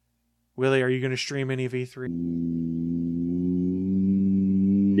 Willie, are you going to stream any of E3?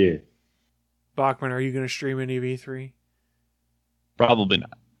 Yeah. Bachman, are you going to stream any of E3? Probably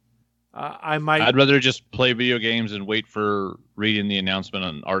not. I might. I'd rather just play video games and wait for reading the announcement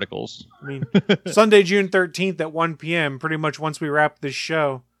on articles. I mean, Sunday, June 13th at 1 p.m., pretty much once we wrap this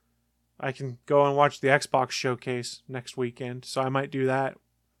show, I can go and watch the Xbox showcase next weekend. So I might do that.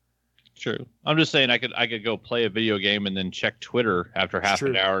 True. I'm just saying I could go play a video game and then check Twitter after half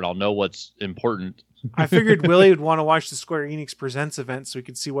an hour and I'll know what's important. I figured Willie would want to watch the Square Enix Presents event so we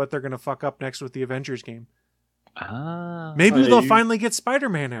could see what they're going to fuck up next with the Avengers game. Maybe they'll finally get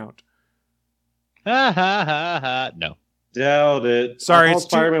Spider-Man out. Ha ha ha ha. No. Doubt it. Sorry, I thought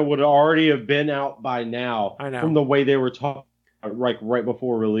it's Spider-Man would already have been out by now. I know. From the way they were talking, like right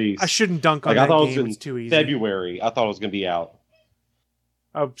before release. I shouldn't dunk on I that thought game. it was It's too easy. February. I thought it was going to be out.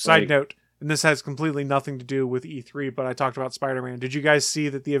 Oh, side note, and this has completely nothing to do with E3, but I talked about Spider-Man. Did you guys see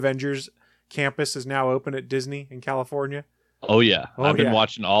that the Avengers campus is now open at Disney in California? Oh, yeah. Oh, I've been yeah.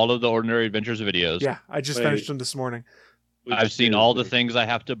 watching all of the Ordinary Adventures videos. Yeah, I just finished them this morning. I've seen all the things I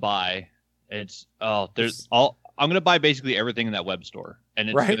have to buy, there's all. I'm gonna buy basically everything in that web store, and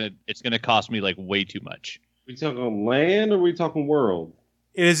it's gonna cost me like way too much. We talking land or we talking world?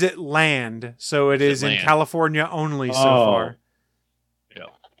 It is at land, so it is in California only so far. Yeah.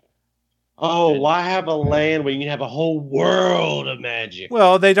 Oh, why have a land when you can have a whole world of magic?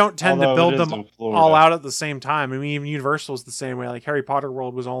 Well, they don't tend to build it is them in Florida. all out at the same time. I mean, even Universal is the same way. Like Harry Potter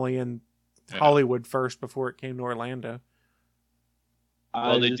World was only in Hollywood first before it came to Orlando.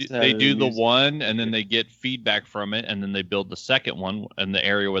 Well, they do the one, and then they get feedback from it, and then they build the second one in the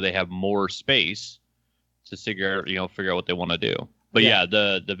area where they have more space to figure out what they want to do. But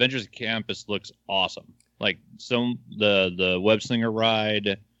the Avengers Campus looks awesome. Like the Web Slinger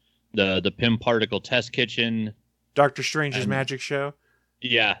ride, the Pym Particle Test Kitchen, Doctor Strange's magic show.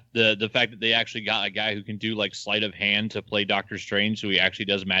 Yeah, the fact that they actually got a guy who can do like sleight of hand to play Doctor Strange, so he actually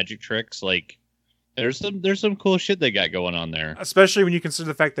does magic tricks. Like, there's some cool shit they got going on there. Especially when you consider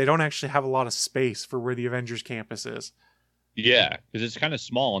the fact they don't actually have a lot of space for where the Avengers Campus is. Yeah, because it's kind of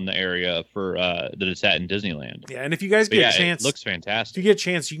small in the area for that it's at in Disneyland. Yeah, and if you guys get a chance, it looks fantastic. If you get a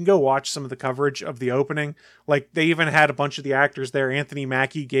chance, you can go watch some of the coverage of the opening. Like, they even had a bunch of the actors there. Anthony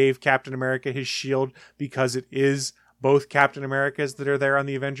Mackie gave Captain America his shield because it is both Captain Americas that are there on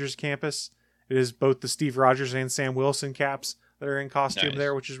the Avengers Campus. It is both the Steve Rogers and Sam Wilson caps that are in costume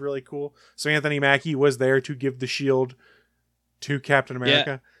there, which is really cool. So Anthony Mackie was there to give the shield to Captain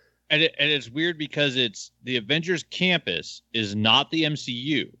America. Yeah. And it's weird because it's the Avengers Campus is not the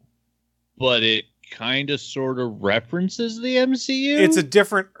MCU, but it kind of sort of references the MCU. It's a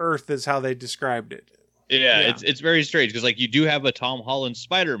different Earth is how they described it. Yeah. It's very strange because like you do have a Tom Holland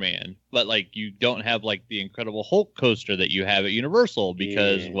Spider-Man, but like you don't have like the Incredible Hulk coaster that you have at Universal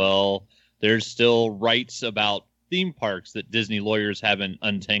because well, there's still rights about theme parks that Disney lawyers haven't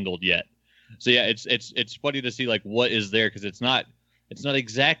untangled yet. So yeah, it's funny to see like what is there because it's not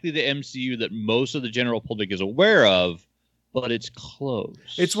exactly the MCU that most of the general public is aware of, but it's close.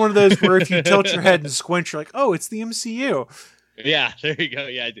 It's one of those where if you tilt your head and squint, you're like, oh, it's the MCU. Yeah, there you go.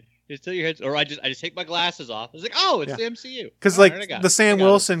 Yeah, just tilt your head, or I just take my glasses off. It's like, oh, it's the MCU. Because the Sam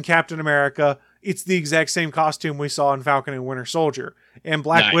Wilson Captain America, it's the exact same costume we saw in Falcon and Winter Soldier. And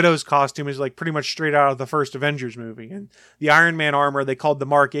Black Widow's costume is like pretty much straight out of the first Avengers movie. And the Iron Man armor they called the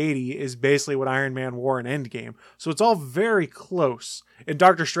Mark 80 is basically what Iron Man wore in Endgame. So it's all very close. And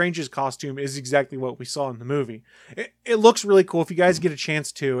Doctor Strange's costume is exactly what we saw in the movie. It looks really cool. If you guys get a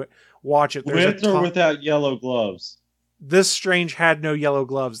chance to watch it. With or without yellow gloves? This Strange had no yellow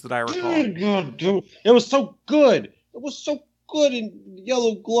gloves that I recall. God, dude. It was so good. It was so good in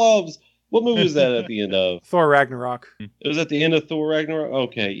yellow gloves. What movie was that at the end of? Thor Ragnarok. It was at the end of Thor Ragnarok?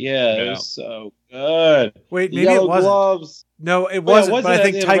 Okay, it was so good. Wait, maybe it wasn't. Gloves. No, it wasn't, but I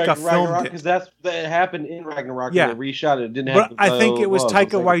think Taika filmed it. Because that happened in Ragnarok and they reshot it. It didn't have I think it was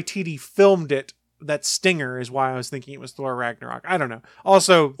Taika Waititi filmed it. That stinger is why I was thinking it was Thor Ragnarok. I don't know.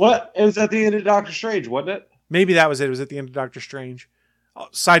 Also... What? It was at the end of Doctor Strange, wasn't it? Maybe that was it. It was at the end of Doctor Strange.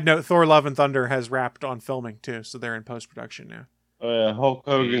 Side note, Thor Love and Thunder has wrapped on filming too, so they're in post-production now. Hulk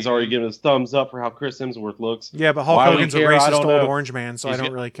Hogan's already given us thumbs up for how Chris Hemsworth looks. Yeah, but Hulk Hogan's a racist old orange man, so I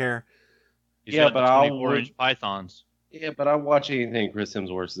don't really care. But I'll orange pythons. Yeah, but I'll watch anything Chris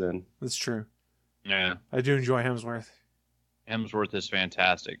Hemsworth's in. That's true. Yeah, I do enjoy Hemsworth. Hemsworth is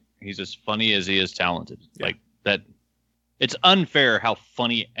fantastic. He's as funny as he is talented. Yeah. Like that. It's unfair how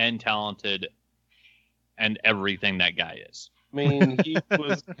funny and talented and everything that guy is. I mean, he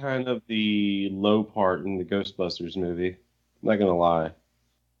was kind of the low part in the Ghostbusters movie. I'm not gonna lie.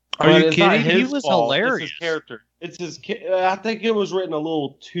 Are you kidding? He was hilarious. It's his character. I think it was written a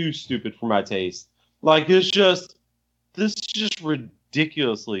little too stupid for my taste. Like this is just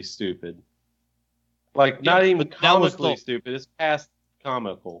ridiculously stupid. Like not even comically stupid. It's past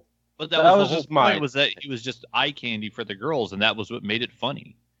comical. But that was the whole point. Was that he was just eye candy for the girls, and that was what made it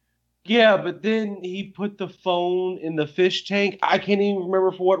funny. Yeah, but then he put the phone in the fish tank. I can't even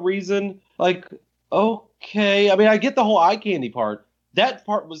remember for what reason. Like, okay. I mean, I get the whole eye candy part. That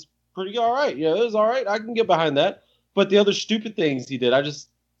part was pretty all right. Yeah, it was all right. I can get behind that. But the other stupid things he did, I just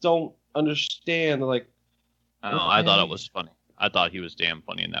don't understand. Like, I thought it was funny. I thought he was damn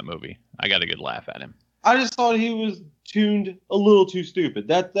funny in that movie. I got a good laugh at him. I just thought he was tuned a little too stupid.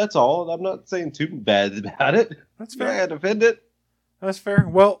 That's all. I'm not saying too bad about it. That's fair. I had to defend it. That's fair.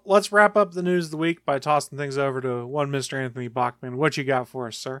 Well, let's wrap up the news of the week by tossing things over to one Mr. Anthony Bachman. What you got for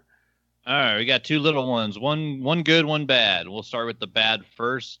us, sir? All right, we got two little ones. One good, one bad. We'll start with the bad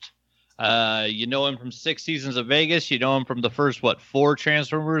first. You know him from 6 seasons of Vegas. You know him from the first, 4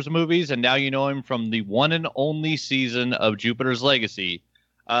 Transformers movies. And now you know him from the one and only season of Jupiter's Legacy.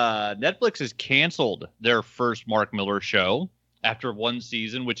 Netflix has canceled their first Mark Miller show. after one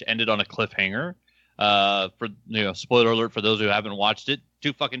season, which ended on a cliffhanger. Spoiler alert for those who haven't watched it,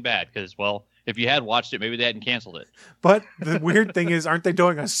 too fucking bad because, well, if you had watched it, maybe they hadn't canceled it. But the weird thing is, aren't they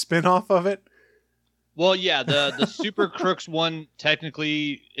doing a spin-off of it? Well, yeah, the Super Crooks one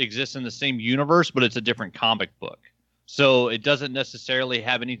technically exists in the same universe, but it's a different comic book. So it doesn't necessarily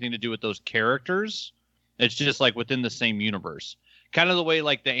have anything to do with those characters. It's just like within the same universe. Kind of the way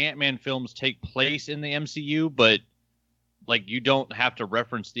like the Ant-Man films take place in the MCU, but like you don't have to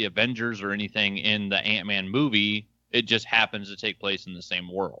reference the Avengers or anything in the Ant-Man movie. It just happens to take place in the same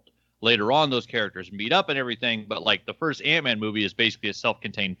world. Later on, those characters meet up and everything, but like the first Ant-Man movie is basically a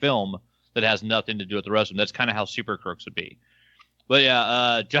self-contained film that has nothing to do with the rest of them. That's kind of how Super Crooks would be. But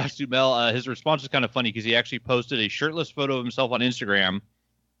yeah, Josh Duhamel, his response was kind of funny because he actually posted a shirtless photo of himself on Instagram,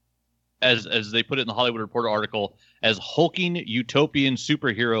 as they put it in the Hollywood Reporter article, as hulking utopian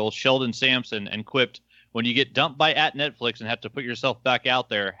superhero Sheldon Sampson, and quipped, "When you get dumped by @Netflix and have to put yourself back out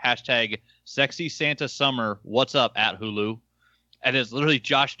there, hashtag sexy Santa summer, what's up @Hulu?" And it's literally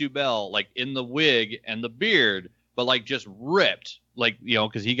Josh Duhamel, like in the wig and the beard, but like just ripped, like, you know,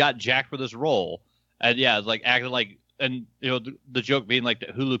 because he got jacked for this role. And yeah, it's like acting like, and you know, the joke being like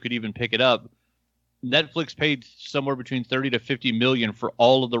that Hulu could even pick it up. Netflix paid somewhere between 30 to 50 million for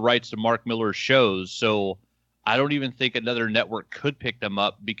all of the rights to Mark Millar's shows. So I don't even think another network could pick them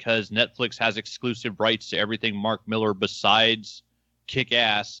up because Netflix has exclusive rights to everything Mark Millar besides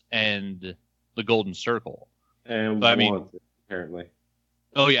Kick-Ass and The Golden Circle. And but, I mean, Wanted, apparently.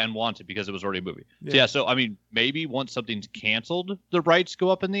 Oh yeah, and Wanted because it was already a movie. Yeah. So I mean, maybe once something's canceled, the rights go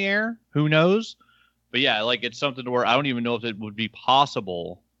up in the air. Who knows? But yeah, like it's something to where I don't even know if it would be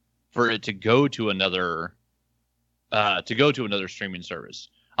possible for it to go to another streaming service.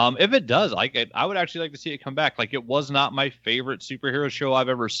 If it does, I would actually like to see it come back. Like, it was not my favorite superhero show I've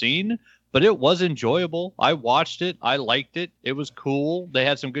ever seen, but it was enjoyable. I watched it. I liked it. It was cool. They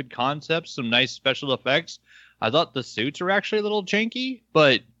had some good concepts, some nice special effects. I thought the suits were actually a little janky,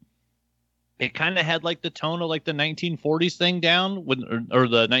 but it kind of had like the tone of like the 1940s thing down, or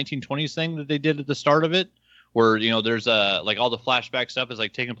the 1920s thing that they did at the start of it, where, you know, there's like all the flashback stuff is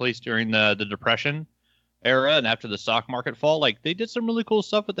like taking place during the Depression era and after the stock market fall. Like, they did some really cool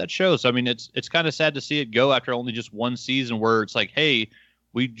stuff with that show. So I mean, it's kind of sad to see it go after only just one season, where it's like, hey,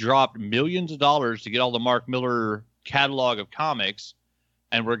 we dropped millions of dollars to get all the Mark Millar catalog of comics,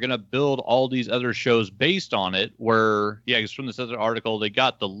 and we're gonna build all these other shows based on it. Where, yeah, because from this other article they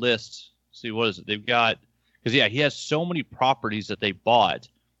got the list. See, what is it? They've got, because yeah, he has so many properties that they bought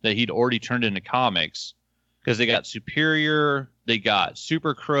that he'd already turned into comics. Because they got Superior, they got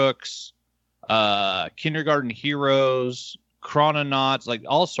Super Crooks, Kindergarten Heroes, Chrononauts, like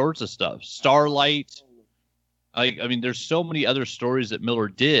all sorts of stuff. Starlight. I mean, there's so many other stories that Miller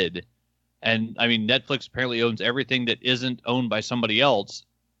did. And I mean, Netflix apparently owns everything that isn't owned by somebody else.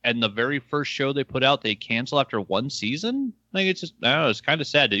 And the very first show they put out, they cancel after one season. Like, it's just, I don't know, it's kind of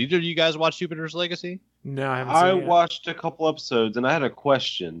sad. Did either of you guys watch Jupiter's Legacy? No, I haven't seen it yet. watched a couple episodes, and I had a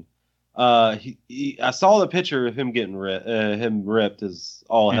question. I saw the picture of him getting him ripped as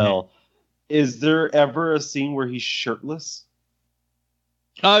all hell. Is there ever a scene where he's shirtless?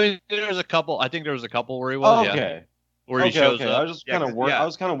 I mean, there was a couple. I think there was a couple where he was. Okay. Yeah, where he shows up. I was just kind of I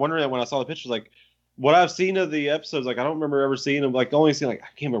was kind of wondering that when I saw the pictures, like what I've seen of the episodes. Like, I don't remember ever seeing them. Like, only seen, like, I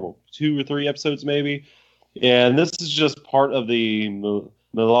can't remember, 2 or 3 episodes maybe. And this is just part of the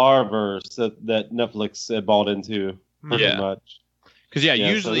Millarverse that Netflix had bought into pretty much. Because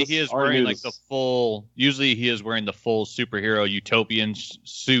usually he is wearing like the full. Usually he is wearing the full superhero utopian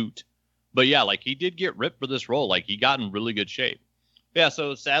suit, but yeah, like he did get ripped for this role. Like, he got in really good shape. Yeah.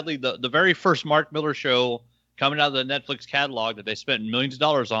 So sadly, the very first Mark Millar show coming out of the Netflix catalog that they spent millions of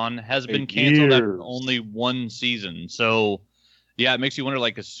dollars on has been canceled after only one season. So yeah, it makes you wonder,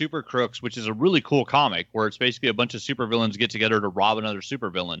 like, a Super Crooks, which is a really cool comic where it's basically a bunch of supervillains get together to rob another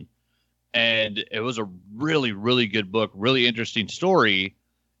supervillain. And it was a really, really good book, really interesting story.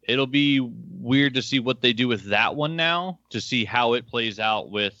 It'll be weird to see what they do with that one now, to see how it plays out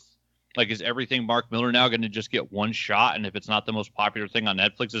with, like, is everything Mark Millar now going to just get one shot? And if it's not the most popular thing on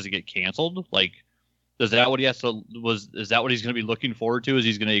Netflix, does it get canceled? Like, is that what he has to, is that what he's going to be looking forward to? Is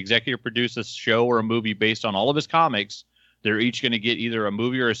he's going to executive produce a show or a movie based on all of his comics? They're each going to get either a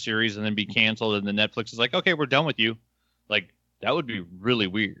movie or a series and then be canceled. And then Netflix is like, okay, we're done with you. Like, that would be really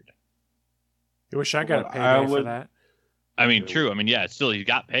weird. I wish I got a payday for that. I mean, true. I mean, yeah, it's still, he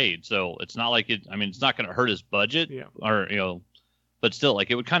got paid. So it's not like it, I mean, it's not going to hurt his budget or, you know, but still,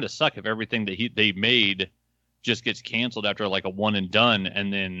 like, it would kind of suck if everything that they made just gets canceled after like a one and done,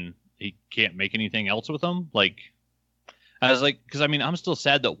 and then he can't make anything else with them. Like, I was like, because I mean, I'm still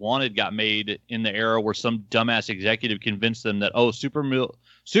sad that Wanted got made in the era where some dumbass executive convinced them that,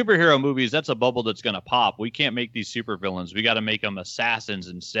 superhero movies, that's a bubble that's going to pop. We can't make these supervillains. We got to make them assassins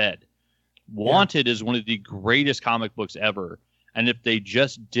instead. Wanted is one of the greatest comic books ever. And if they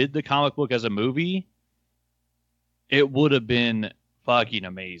just did the comic book as a movie, it would have been fucking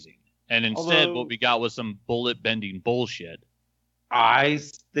amazing. And instead, what we got was some bullet bending bullshit. I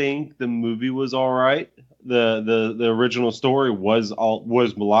think the movie was all right. The original story was a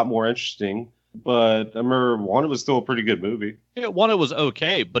lot more interesting, but I remember Wanted was still a pretty good movie. Yeah, Wanted was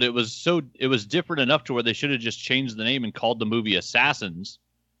okay, but it was different enough to where they should have just changed the name and called the movie Assassins,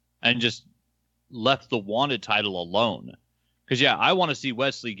 and just left the Wanted title alone. Because yeah, I want to see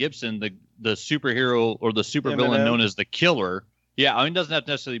Wesley Gibson, the superhero or the supervillain known as the Killer. Yeah, I mean, it doesn't have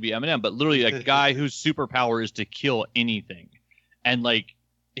to necessarily be Eminem, but literally a guy whose superpower is to kill anything. And like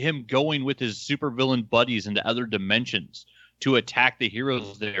him going with his supervillain buddies into other dimensions to attack the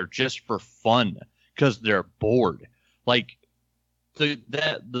heroes there just for fun because they're bored. Like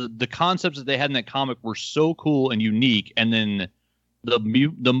the concepts that they had in that comic were so cool and unique, and then the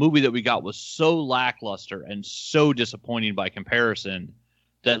movie that we got was so lackluster and so disappointing by comparison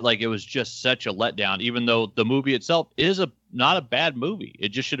that like it was just such a letdown. Even though the movie itself is not a bad movie, it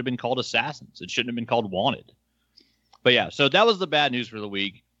just should have been called Assassins. It shouldn't have been called Wanted. But yeah, so that was the bad news for the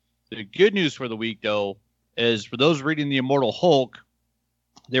week. The good news for the week, though, is for those reading The Immortal Hulk,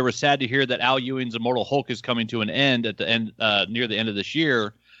 they were sad to hear that Al Ewing's Immortal Hulk is coming to an end at the end, near the end of this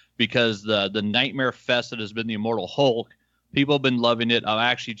year, because the nightmare fest that has been The Immortal Hulk, people have been loving it.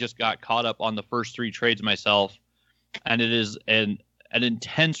 I actually just got caught up on the first 3 trades myself, and it is an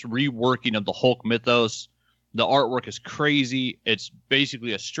intense reworking of the Hulk mythos. The artwork is crazy. It's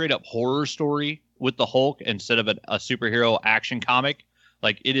basically a straight up horror story with the Hulk instead of a superhero action comic.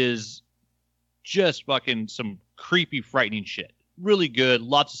 Like, it is just fucking some creepy, frightening shit. Really good.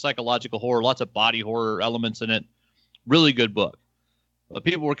 Lots of psychological horror, lots of body horror elements in it. Really good book. But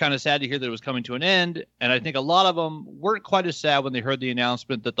people were kind of sad to hear that it was coming to an end, and I think a lot of them weren't quite as sad when they heard the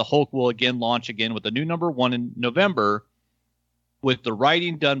announcement that the Hulk will again launch again with a new #1 in November, with the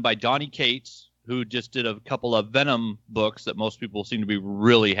writing done by Donny Cates, who just did a couple of Venom books that most people seem to be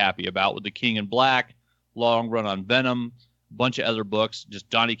really happy about, with The King in Black, Long Run on Venom, a bunch of other books. Just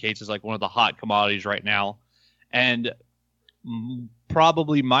Donny Cates is like one of the hot commodities right now. And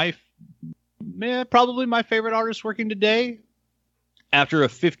probably my favorite artist working today, after a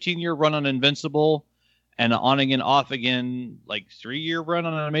 15-year run on Invincible and an on again, off again, like 3-year run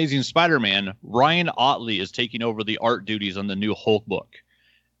on an Amazing Spider-Man, Ryan Ottley is taking over the art duties on the new Hulk book.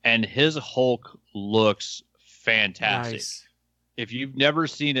 And his Hulk looks fantastic. Nice. If you've never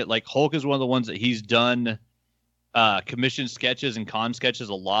seen it, like, Hulk is one of the ones that he's done commissioned sketches and con sketches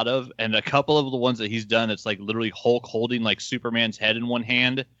a lot of. And a couple of the ones that he's done, it's like literally Hulk holding like Superman's head in one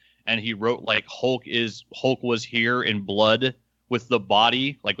hand. And he wrote like Hulk was here in blood with the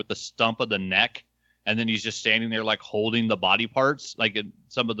body, like with the stump of the neck. And then he's just standing there like holding the body parts, like in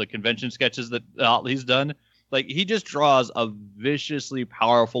some of the convention sketches that he's done. Like, he just draws a viciously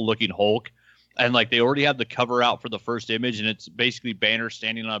powerful looking Hulk. And like, they already have the cover out for the first image, and it's basically Banner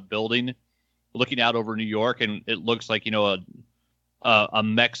standing on a building looking out over New York, and it looks like, you know, a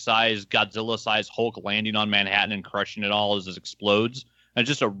mech-sized, Godzilla-sized Hulk landing on Manhattan and crushing it all as it explodes. And it's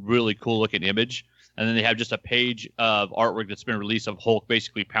just a really cool-looking image. And then they have just a page of artwork that's been released of Hulk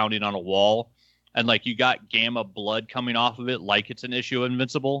basically pounding on a wall. And, like, you got gamma blood coming off of it like it's an issue of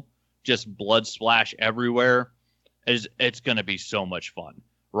Invincible. Just blood splash everywhere. It's going to be so much fun.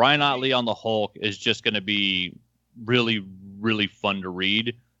 Ryan Ottley on the Hulk is just going to be really, really fun to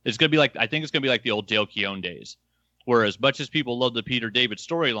read. It's going to be like, I think it's going to be like the old Dale Keown days, where as much as people love the Peter David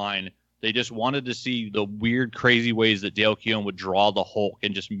storyline, they just wanted to see the weird, crazy ways that Dale Keown would draw the Hulk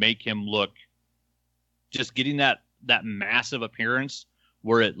and just make him look, just getting that massive appearance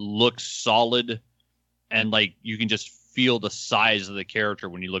where it looks solid and like you can just feel the size of the character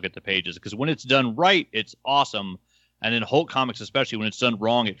when you look at the pages. Because when it's done right, it's awesome. And in Hulk comics, especially when it's done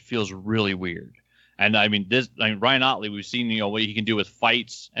wrong, it feels really weird. And I mean, Ryan Ottley, we've seen, you know, what he can do with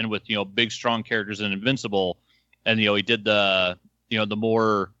fights and with, you know, big, strong characters in Invincible. And, you know, he did the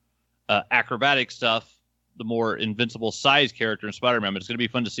more acrobatic stuff, the more Invincible size character in Spider-Man. But it's going to be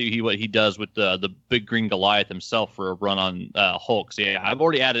fun to see what he does with the big green Goliath himself for a run on Hulk. So yeah, I've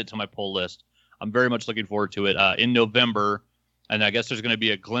already added it to my pull list. I'm very much looking forward to it in November. And I guess there's going to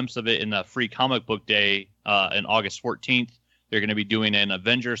be a glimpse of it in the Free Comic Book Day in August 14th. They're going to be doing an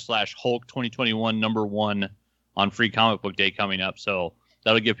Avenger/Hulk 2021 #1 on Free Comic Book Day coming up. So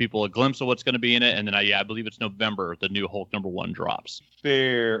that'll give people a glimpse of what's going to be in it. And then I believe it's November, the new Hulk #1 drops.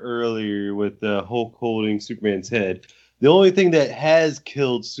 Fair earlier with Hulk holding Superman's head. The only thing that has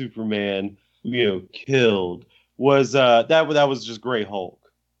killed Superman, killed was that was just Grey Hulk,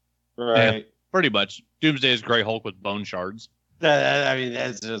 right? Yeah, pretty much. Doomsday is Grey Hulk with bone shards. I mean,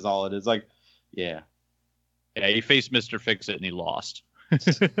 that's just all it is. Like, yeah. Yeah, he faced Mr. Fix-It and he lost.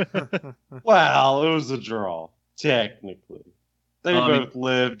 Well, it was a draw, technically. They both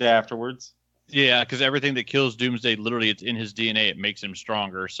lived afterwards. Yeah, because everything that kills Doomsday, literally, it's in his DNA. It makes him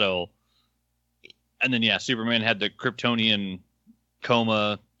stronger. So, and then Superman had the Kryptonian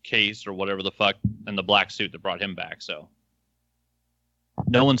coma case or whatever the fuck, and the black suit that brought him back. So,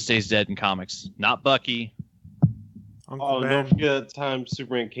 no one stays dead in comics. Not Bucky. Don't forget the time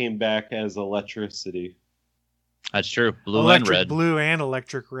Superman came back as electricity. That's true. Blue electric and red. Blue and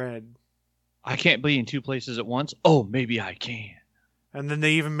electric red. I can't be in two places at once. Oh, maybe I can. And then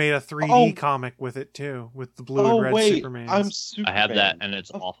they even made a 3D comic with it too, with the blue and red Superman. I'm Superman. I have that, and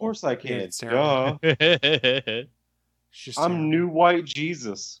it's of awful. Of course I can. Yeah, it's terrible. I'm New White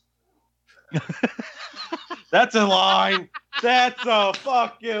Jesus. That's a line. That's a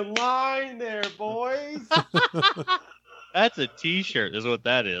fucking line there, boys. That's a t-shirt is what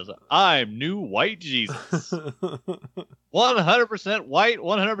that is. I'm New White Jesus. 100% white,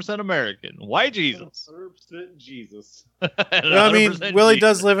 100% American. White Jesus. 100% Jesus. I mean, Willie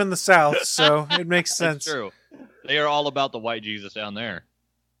does live in the South, so it makes sense. That's true. They are all about the white Jesus down there.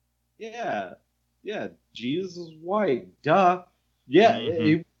 Yeah. Yeah, Jesus is white. Duh. Yeah,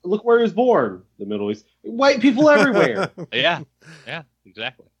 look where he was born. The Middle East. White people everywhere. Yeah,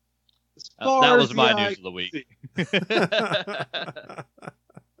 exactly. That was my news of the week. Like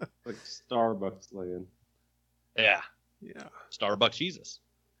Starbucks land. Yeah. Starbucks Jesus.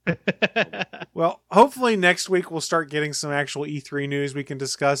 Well, hopefully next week we'll start getting some actual E3 news we can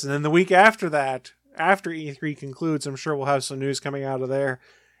discuss. And then the week after that, after E3 concludes, I'm sure we'll have some news coming out of there.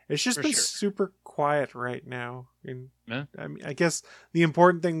 It's just been super quiet right now. And I mean, I guess the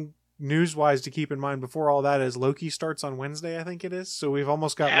important thing news-wise to keep in mind before all that is Loki starts on Wednesday, I think it is. So we've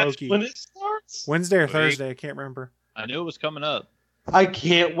almost got Loki. When it starts? Wednesday or Thursday, I can't remember. I knew it was coming up. I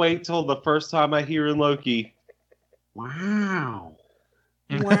can't wait till the first time I hear in Loki. Wow.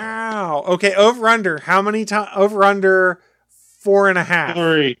 Wow. Okay, over-under. How many times? Over-under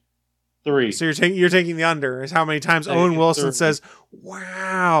 4.5. 3. So you're taking the under. Is how many times Owen Wilson says,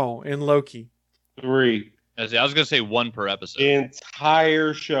 wow, in Loki. 3. I was going to say 1 per episode. The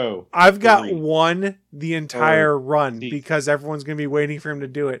entire show. I've got 1 the entire run because everyone's going to be waiting for him to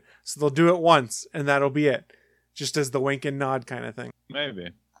do it. So they'll do it once and that'll be it. Just as the wink and nod kind of thing.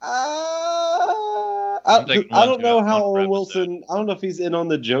 Maybe. I don't know how Owen Wilson, I don't know if he's in on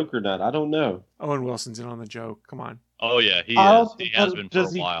the joke or not. I don't know. Owen Wilson's in on the joke. Come on. Oh, yeah, he is. He has been for a while.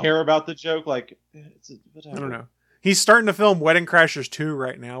 Does he care about the joke? Like, I don't know. He's starting to film Wedding Crashers 2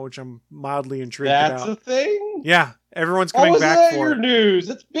 right now, which I'm mildly intrigued about. That's a thing? Yeah. Everyone's coming back for it. News?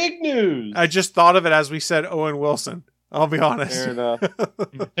 It's big news. I just thought of it as we said Owen Wilson. I'll be honest. Fair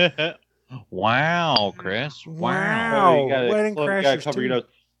enough. Wow, Chris. Wow. Wedding Crashers 2.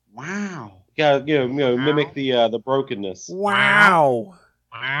 Wow. You gotta, mimic the brokenness. Wow.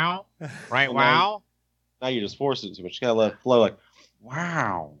 Wow. Right, wow. Now you just force it too much. You gotta let it flow like,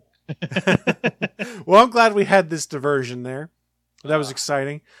 wow. Well, I'm glad we had this diversion there. That was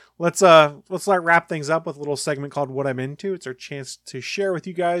exciting. Let's wrap things up with a little segment called What I'm Into. It's our chance to share with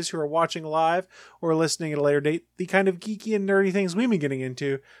you guys who are watching live or listening at a later date the kind of geeky and nerdy things we've been getting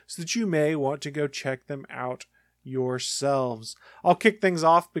into so that you may want to go check them out yourselves. I'll kick things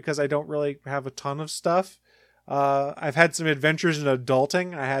off because I don't really have a ton of stuff. I've had some adventures in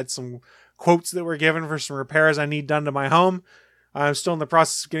adulting. I had some quotes that were given for some repairs I need done to my home. I'm still in the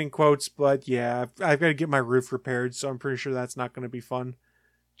process of getting quotes, but yeah, I've got to get my roof repaired, so I'm pretty sure that's not going to be fun.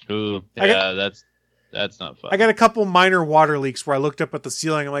 Ooh, yeah, that's not fun. I got a couple minor water leaks where I looked up at the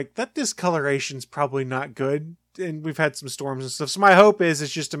ceiling. I'm like, that discoloration's probably not good. And we've had some storms and stuff. So my hope is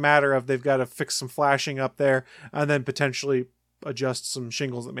it's just a matter of they've got to fix some flashing up there and then potentially adjust some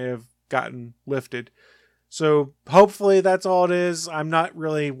shingles that may have gotten lifted. So hopefully that's all it is. I'm not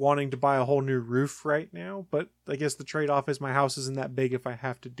really wanting to buy a whole new roof right now, but I guess the trade-off is my house isn't that big if I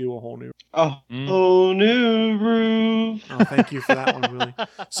have to do a whole new new roof. Oh, thank you for that one, Willie.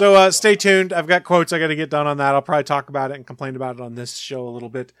 So stay tuned. I've got quotes I got to get done on that. I'll probably talk about it and complain about it on this show a little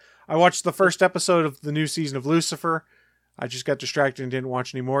bit. I watched the first episode of the new season of Lucifer. I just got distracted and didn't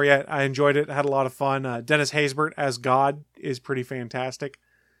watch any more yet. I enjoyed it. I had a lot of fun. Dennis Haysbert as God is pretty fantastic.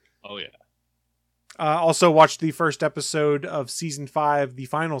 Oh, yeah. Also watched the first episode of season 5, the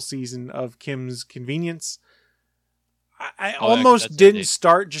final season of Kim's Convenience. I almost didn't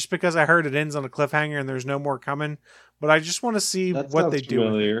start just because I heard it ends on a cliffhanger and there's no more coming, but I just want to see what they do.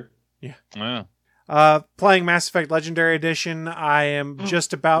 Familiar. Yeah. Yeah. Playing Mass Effect Legendary Edition. I am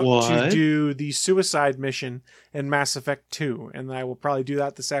just about to What? do the suicide mission in Mass Effect 2, and I will probably do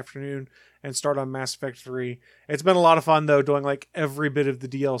that this afternoon and start on Mass Effect 3. It's been a lot of fun, though, doing like every bit of the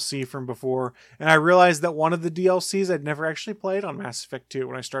DLC from before, and I realized that one of the DLCs I'd never actually played on Mass Effect 2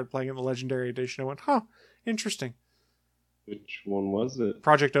 when I started playing in the Legendary Edition. I went, huh, interesting. Which one was it?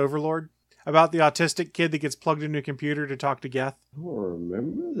 Project Overlord. About the autistic kid that gets plugged into a computer to talk to Geth. I don't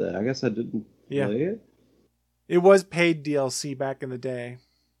remember that. I guess I didn't play it. It was paid DLC back in the day.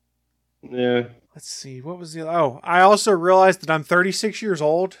 Yeah. Let's see. What was the... Oh, I also realized that I'm 36 years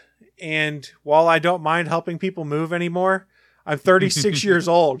old, and while I don't mind helping people move anymore, I'm 36 years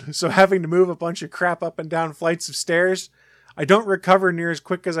old, so having to move a bunch of crap up and down flights of stairs, I don't recover near as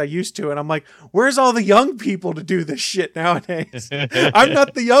quick as I used to, and I'm like, where's all the young people to do this shit nowadays? I'm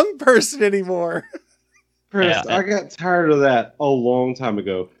not the young person anymore. Chris, I got tired of that a long time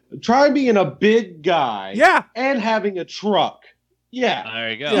ago. Try being a big guy and having a truck. Yeah.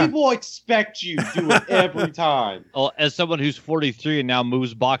 There you go. People expect you to do it every time. Well, as someone who's 43 and now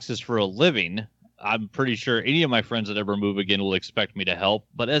moves boxes for a living, I'm pretty sure any of my friends that ever move again will expect me to help.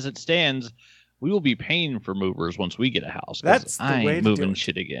 But as it stands, we will be paying for movers once we get a house. That's the I way ain't to moving do it.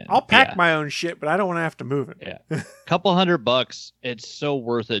 shit again. I'll pack my own shit, but I don't want to have to move it. Yeah. Couple $100, it's so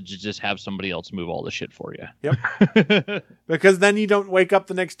worth it to just have somebody else move all the shit for you. Yep. Because then you don't wake up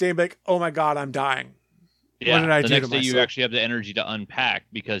the next day and be like, oh my God, I'm dying. Yeah, what did I the do next to day myself? you actually have the energy to unpack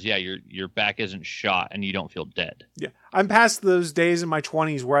because your back isn't shot and you don't feel dead. Yeah. I'm past those days in my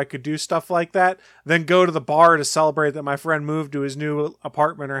 20s where I could do stuff like that, then go to the bar to celebrate that my friend moved to his new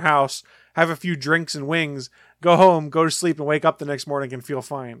apartment or house, have a few drinks and wings, go home, go to sleep, and wake up the next morning and feel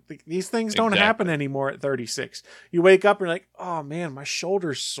fine. These things don't happen anymore at 36. You wake up and you're like, oh man, my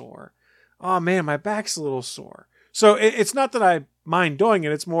shoulder's sore. Oh man, my back's a little sore. So it's not that I mind doing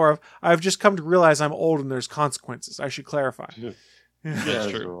it. It's more of I've just come to realize I'm old and there's consequences. I should clarify. That's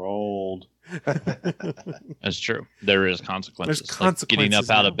true. You're old. That's true. There is consequences. There's consequences. Like getting up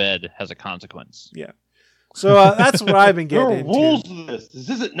out now. of bed has a consequence. Yeah. So that's what I've been There getting are into. rules to this. This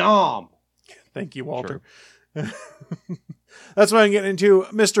isn't Nom. Thank you, Walter. That's what I'm getting into.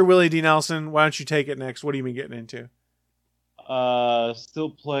 Mr. Willie D. Nelson, why don't you take it next? What have you been getting into?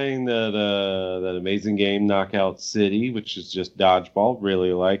 Still playing that amazing game, Knockout City, which is just dodgeball.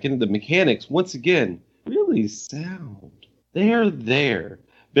 Really liking it. The mechanics, once again, really sound. They are there.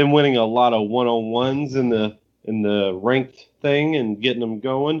 Been winning a lot of 1-on-1s in the ranked thing and getting them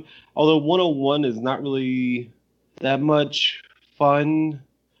going. Although 1-on-1 is not really that much fun.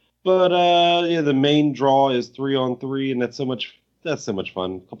 But the main draw is 3-on-3, and that's so much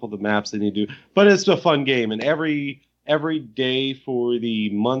fun. A couple of the maps they need to do. But it's a fun game, and every day for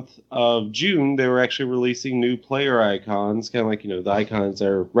the month of June, they were actually releasing new player icons, kind of like, the icons that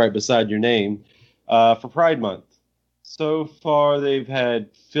are right beside your name, for Pride Month. So far, they've had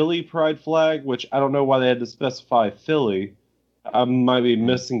Philly Pride flag, which I don't know why they had to specify Philly. I might be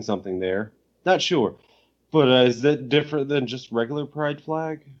missing something there. Not sure. But is that different than just regular Pride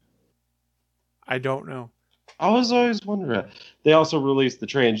flag? I don't know. I was always wondering. They also released the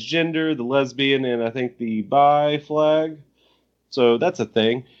transgender, the lesbian, and I think the bi flag. So that's a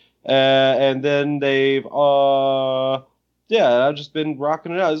thing. And then they've, I've just been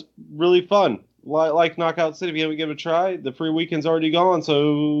rocking it out. It's really fun. Like Knockout City, if you haven't given it a try, the free weekend's already gone,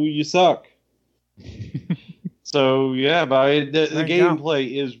 so you suck. So, yeah, but the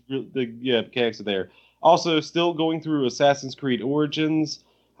gameplay is, the mechanics are there. Also, still going through Assassin's Creed Origins.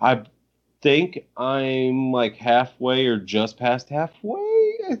 I think I'm like halfway or just past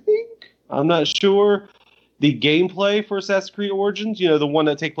halfway, I think. I'm not sure. The gameplay for Assassin's Creed Origins, the one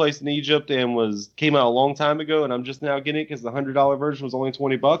that takes place in Egypt and came out a long time ago, and I'm just now getting it because the $100 version was only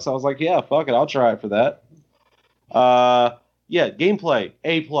 $20. I was like, yeah, fuck it, I'll try it for that. Gameplay,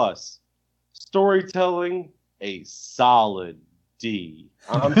 A+. Storytelling, a solid D.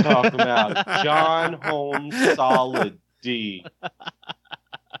 I'm talking about John Holmes solid D.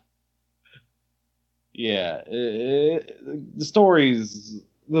 Yeah, the stories,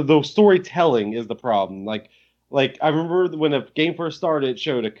 the storytelling is the problem. Like I remember when a game first started, it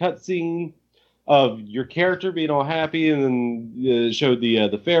showed a cutscene of your character being all happy, and then it showed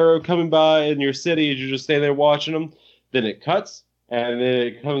the pharaoh coming by in your city as you're just standing there watching them. Then it cuts, and then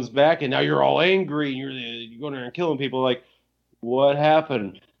it comes back, and now you're all angry, and you're going around killing people. Like, what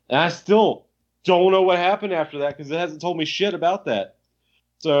happened? And I still don't know what happened after that because it hasn't told me shit about that.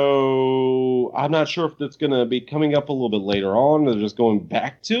 So I'm not sure if that's going to be coming up a little bit later on or just going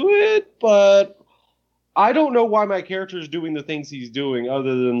back to it, but I don't know why my character is doing the things he's doing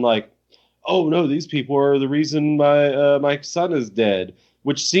other than like, oh no, these people are the reason my son is dead.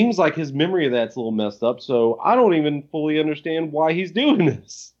 which seems like his memory of that's a little messed up. So I don't even fully understand why he's doing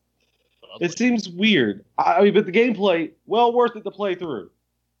this. It seems weird. I mean, but the gameplay, well worth it to play through.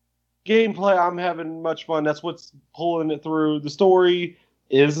 Gameplay, I'm having much fun. That's what's pulling it through. The story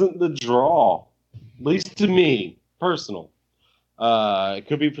isn't the draw, at least to me, personal. It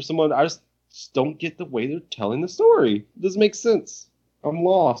could be for someone. I just don't get the way they're telling the story. It doesn't make sense. I'm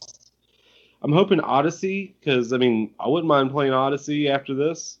lost. I'm hoping Odyssey, because, I mean, I wouldn't mind playing Odyssey after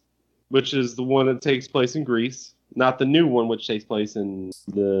this, which is the one that takes place in Greece. Not the new one, which takes place in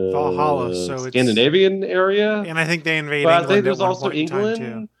the Valhalla, so Scandinavian area. And I think they invade But England. I think there's at one also point in time,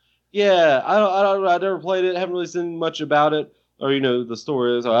 England. too. Yeah, I never played it. Haven't really seen much about it, or the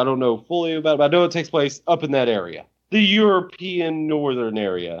story. So I don't know fully about it. But I know it takes place up in that area, the European northern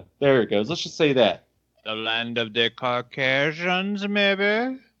area. There it goes. Let's just say that. The land of the Caucasians,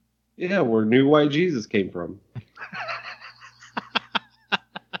 maybe. Yeah, where New White Jesus came from.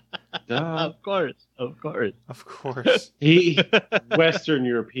 Of course. Of course. He Western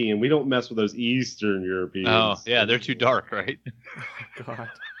European. We don't mess with those Eastern Europeans. Oh, yeah, they're too dark, right? Oh, God.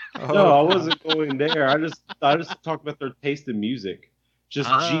 No, I wasn't going there. I just talked about their taste in music. Just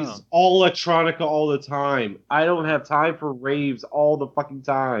Jesus, all electronica all the time. I don't have time for raves all the fucking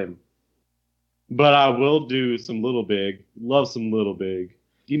time. But I will do some Little Big. Love some Little Big.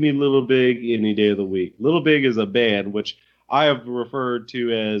 Give me Little Big any day of the week. Little Big is a band which I have referred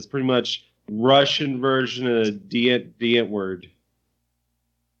to as pretty much Russian version of D Word.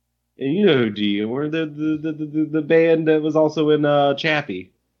 And you know who D Word, the band that was also in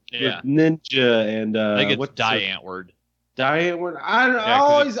Chappie. Yeah. Ninja and I think it's Diantword. Diantword.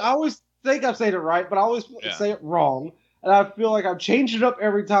 I always think I'm saying it right, but I always say it wrong. And I feel like I'm changing it up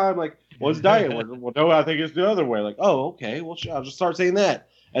every time. Like, what's Diantword? Well, no, I think it's the other way. Like, oh, okay. Well, I'll just start saying that.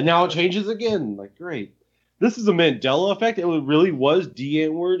 And now it changes again. Like, great. This is a Mandela effect. It really was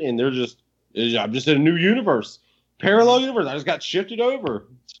D-Word, and I'm just in a new universe. Parallel universe. I just got shifted over.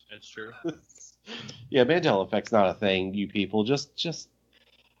 That's true. Yeah, Mandela effect's not a thing, you people. Just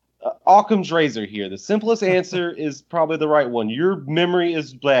Occam's razor here. The simplest answer is probably the right one. Your memory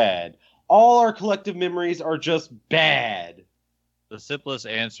is bad. All our collective memories are just bad. The simplest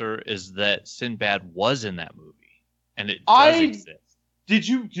answer is that Sinbad was in that movie, and it does exist. Did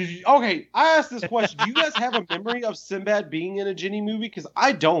you? Okay, I asked this question. Do you guys have a memory of Sinbad being in a genie movie? Because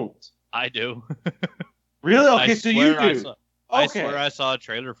I don't. I do. Really? Okay, so you do. I swear I saw a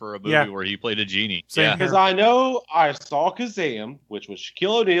trailer for a movie where he played a genie. Same Because I know I saw Kazam, which was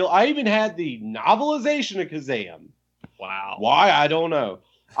Shaquille O'Neal. I even had the novelization of Kazam. Wow. Why? I don't know.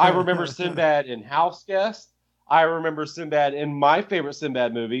 I remember Sinbad in House Guest. I remember Sinbad in my favorite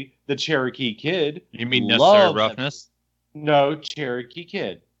Sinbad movie, The Cherokee Kid. You mean Necessary Roughness? No, Cherokee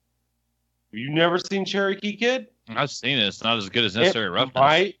Kid. Have you never seen Cherokee Kid? I've seen it. It's not as good as Necessary Roughness. It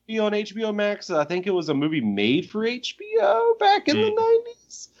might be on HBO Max. I think it was a movie made for HBO back in the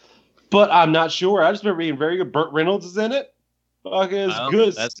 90s. But I'm not sure. I just remember being very good. Burt Reynolds is in it. It's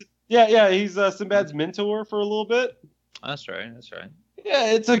good. Yeah, he's Sinbad's mentor for a little bit. That's right.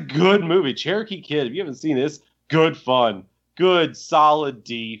 Yeah, it's a good movie. Cherokee Kid, if you haven't seen this, good fun. Good, solid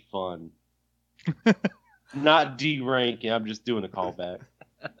D fun. Not D ranking. I'm just doing a callback.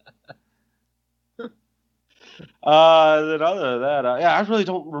 Then other than that, I really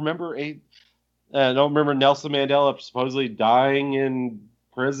don't remember I don't remember Nelson Mandela supposedly dying in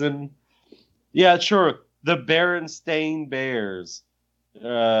prison. Yeah, sure. The Berenstain Bears.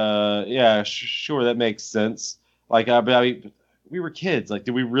 Sure, that makes sense. Like, I mean, we were kids. Like,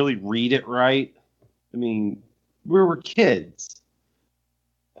 did we really read it right? I mean, we were kids.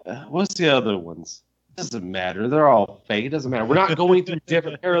 What's the other ones? Doesn't matter. They're all fake. It doesn't matter. We're not going through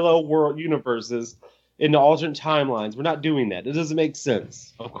different parallel world universes into alternate timelines. We're not doing that. It doesn't make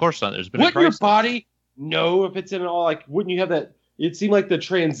sense. Of course not. There's been Wouldn't your body know if it's in all? Like, wouldn't you have that? It seemed like the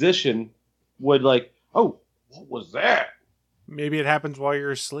transition would like, oh, what was that? Maybe it happens while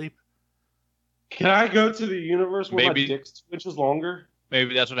you're asleep. Can I go to the universe where my dick's 2 inches longer?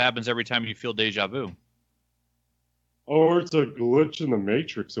 Maybe that's what happens every time you feel deja vu. Or it's a glitch in the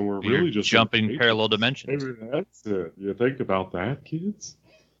Matrix and we're really just jumping parallel dimensions. Maybe that's it. You think about that, kids?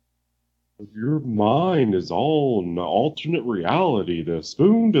 Your mind is all an alternate reality. The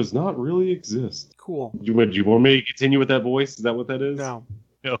spoon does not really exist. Cool. Do you want me to continue with that voice? Is that what that is? No.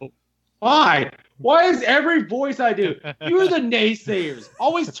 Why? Why is every voice I do? You're the naysayers.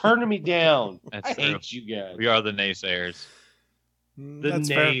 Always turning me down. I hate you guys. We are the naysayers. That's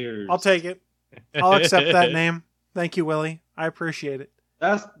naysayers. Fair. I'll take it. I'll accept that name. Thank you, Willie. I appreciate it.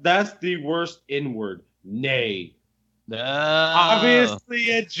 That's the worst N-word. Nay.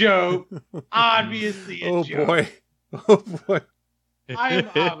 Obviously a joke. Obviously a joke. Oh boy. I am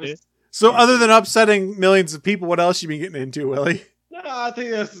obviously. So other than upsetting millions of people, what else you been getting into, Willie? No, I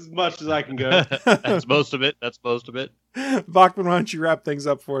think that's as much as I can go. That's most of it. Bachman, why don't you wrap things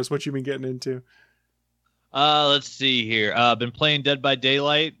up for us? What you been getting into? Let's see here. Been playing Dead by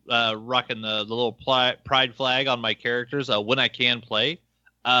Daylight, rocking the little pride flag on my characters when I can play.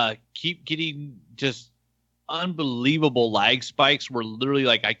 Keep getting just unbelievable lag spikes where literally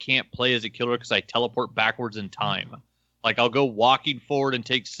like I can't play as a killer because I teleport backwards in time. Like I'll go walking forward and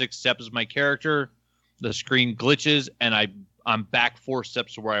take 6 steps as my character. The screen glitches and I'm back 4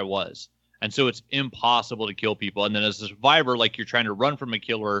 steps to where I was. And so it's impossible to kill people. And then as a survivor, like you're trying to run from a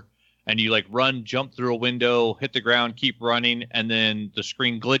killer and you like run, jump through a window, hit the ground, keep running. And then the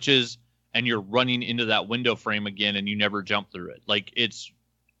screen glitches and you're running into that window frame again and you never jump through it. Like it's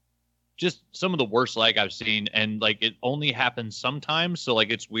just some of the worst lag I've seen. And like it only happens sometimes. So like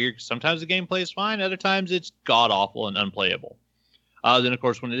it's weird. Sometimes the gameplay is fine. Other times it's god awful and unplayable. Then of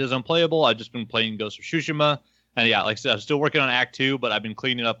course, when it is unplayable, I've just been playing Ghost of Tsushima. And yeah, like I said, I'm still working on Act 2, but I've been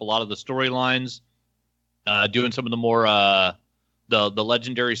cleaning up a lot of the storylines, doing some of the more the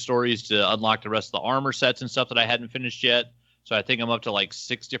legendary stories to unlock the rest of the armor sets and stuff that I hadn't finished yet. So I think I'm up to like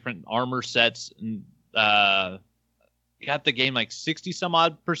 6 different armor sets and got the game like 60 some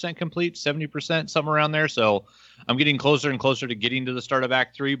odd % complete, 70%, somewhere around there. So I'm getting closer and closer to getting to the start of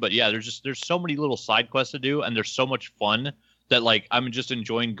Act 3. But yeah, there's so many little side quests to do, and there's so much fun that like I'm just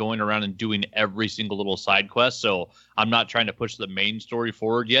enjoying going around and doing every single little side quest. So I'm not trying to push the main story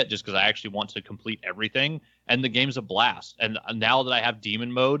forward yet, just because I actually want to complete everything. And the game's a blast. And now that I have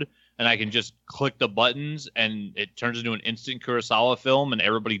demon mode and I can just click the buttons and it turns into an instant Kurosawa film and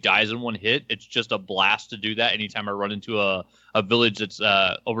everybody dies in one hit, it's just a blast to do that anytime I run into a village that's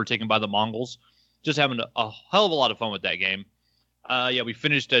overtaken by the Mongols. Just having a hell of a lot of fun with that game. Yeah, we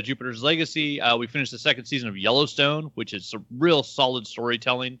finished Jupiter's Legacy. We finished the 2nd season of Yellowstone, which is some real solid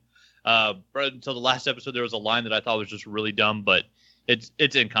storytelling. Right until the last episode, there was a line that I thought was just really dumb, but it's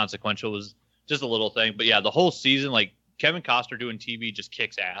inconsequential. It was just a little thing. But yeah, the whole season, like Kevin Costner doing TV just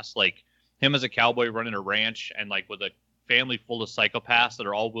kicks ass. Like him as a cowboy running a ranch and like with a family full of psychopaths that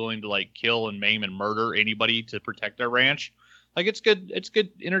are all willing to like kill and maim and murder anybody to protect their ranch. Like it's good,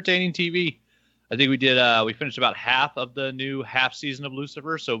 entertaining TV. I think we finished about half of the new half season of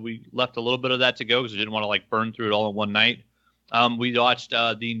Lucifer, so we left a little bit of that to go because we didn't want to like burn through it all in one night. We watched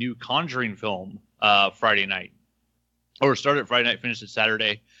the new Conjuring film Friday night, or started Friday night, finished it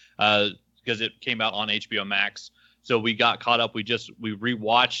Saturday because it came out on HBO Max. So we got caught up. We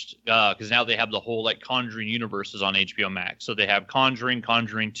rewatched because now they have the whole like Conjuring universes on HBO Max. So they have Conjuring,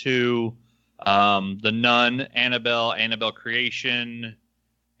 Conjuring 2, The Nun, Annabelle Creation,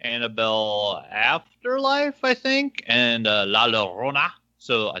 Annabelle Afterlife, I think, and La Llorona.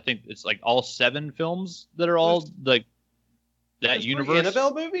 So I think it's like all 7 films that are all like that universe.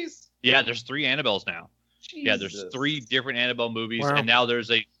 Annabelle movies? Yeah, there's 3 Annabelles now. Jesus. Yeah, there's 3 different Annabelle movies, Wow. and now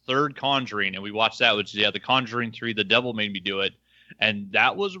there's a 3rd Conjuring, and we watched that, which is the Conjuring 3, The Devil Made Me Do It, and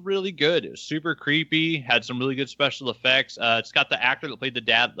that was really good. It was super creepy, had some really good special effects. It's got the actor that played the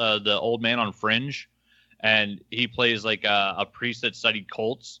dad, the old man on Fringe, and he plays like a priest that studied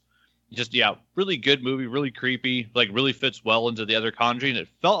cults. Just, yeah, really good movie, really creepy, like really fits well into the other Conjuring. It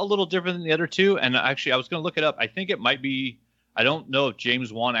felt a little different than the other 2, and actually I was going to look it up. I think it might be, I don't know if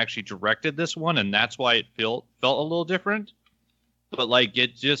James Wan actually directed this one, and that's why it felt a little different. But like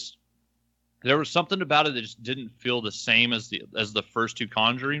it just, there was something about it that just didn't feel the same as the first 2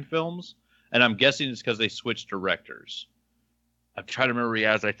 Conjuring films, and I'm guessing it's because they switched directors. I'm trying to remember.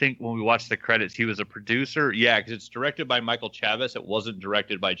 Yeah, I think when we watched the credits, he was a producer. Yeah, because it's directed by Michael Chavis. It wasn't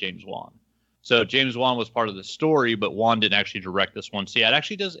directed by James Wan. So James Wan was part of the story, but Wan didn't actually direct this one. So yeah,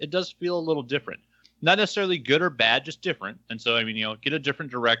 it does feel a little different. Not necessarily good or bad, just different. And so, I mean, get a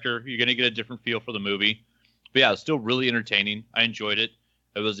different director. You're going to get a different feel for the movie. But yeah, it's still really entertaining. I enjoyed it.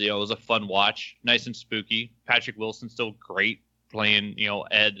 It was a fun watch. Nice and spooky. Patrick Wilson's still great playing,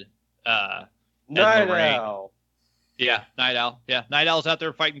 Ed. Night Lorraine. Owl. Yeah, Night Owl. Yeah, Night Owl's out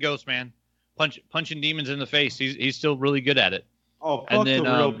there fighting ghosts, man. Punching demons in the face. He's still really good at it. Oh, fuck And then,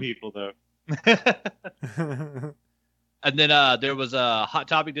 the real people, though. And then there was a Hot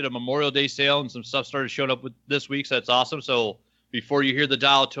Topic did a Memorial Day sale, and some stuff started showing up with this week, so that's awesome. So before you hear the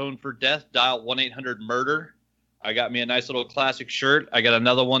dial tone for death, dial 1-800-MURDER. I got me a nice little classic shirt. I got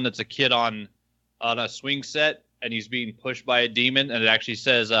another one that's a kid on a swing set, and he's being pushed by a demon, and it actually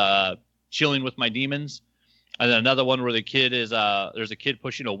says chilling with my demons. And then another one where the kid is there's a kid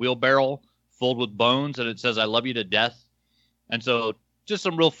pushing a wheelbarrow filled with bones, and it says I love you to death. And so just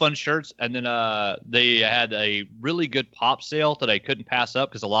some real fun shirts. And then they had a really good pop sale that I couldn't pass up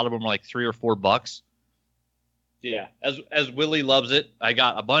because a lot of them were like $3 or $4. Yeah, as Willie loves it, I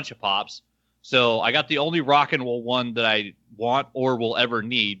got a bunch of pops. So I got the only rock and roll one that I want or will ever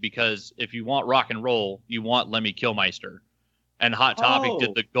need, because if you want rock and roll, you want Lemmy Kilmister. And Hot Topic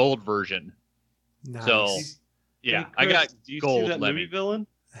did the gold version. Nice. So, yeah, Hey, Chris, I got do you gold see that Lemmy. movie villain?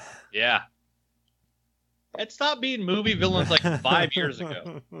 Yeah. It stopped being movie villains like 5 years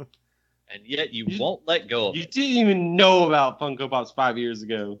ago. And yet you won't let go of You it. didn't even know about Funko Pops 5 years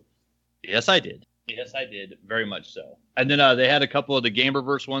ago. Yes, I did. Yes, I did. Very much so. And then they had a couple of the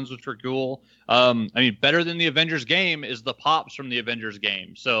Gamerverse ones, which were cool. I mean, better than the Avengers game is the pops from the Avengers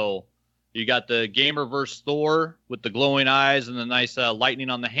game. So you got the Gamerverse Thor with the glowing eyes and the nice lightning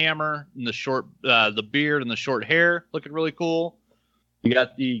on the hammer and the beard and the short hair, looking really cool. You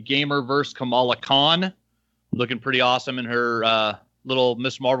got the Gamerverse Kamala Khan, looking pretty awesome in her little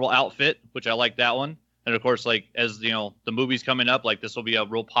Miss Marvel outfit, which I like that one. And of course, like, as you know, the movie's coming up, like, this will be a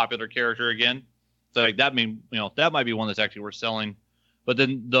real popular character again. So like that that might be one that's actually worth selling. But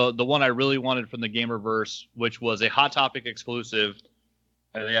then the one I really wanted from the Gamerverse, which was a Hot Topic exclusive,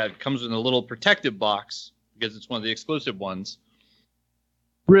 it comes in a little protective box because it's one of the exclusive ones.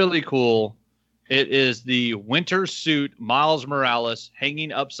 Really cool. It is the winter suit Miles Morales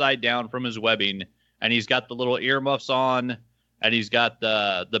hanging upside down from his webbing, and he's got the little earmuffs on, and he's got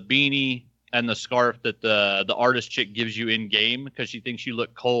the beanie and the scarf that the artist chick gives you in game because she thinks you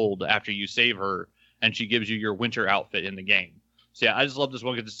look cold after you save her, and she gives you your winter outfit in the game. So yeah, I just love this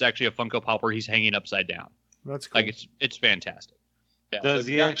one because it's actually a Funko Pop where he's hanging upside down. That's cool. Like, it's fantastic. Yeah. Does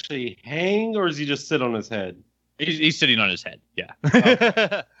he actually hang, or does he just sit on his head? He's sitting on his head. Yeah.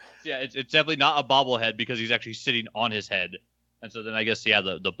 Yeah, it's definitely not a bobblehead because he's actually sitting on his head. And so then I guess, yeah,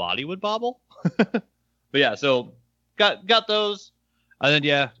 the body would bobble. But yeah, so got those. And then,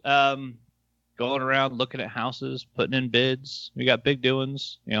 yeah, going around looking at houses, putting in bids. We got big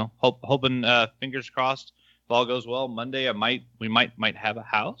doings, you know, hoping, fingers crossed, if all goes well, Monday we might have a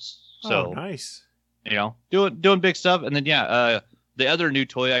house. So nice. You know, doing big stuff. And then, yeah, the other new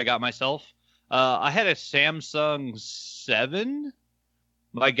toy I got myself, I had a Samsung 7.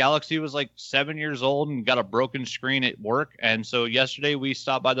 My Galaxy was like 7 years old and got a broken screen at work. And so yesterday we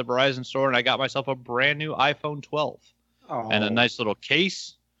stopped by the Verizon store and I got myself a brand new iPhone 12 and a nice little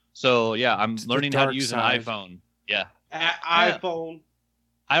case. So yeah, I'm learning how to use an iPhone. Yeah. iPhone.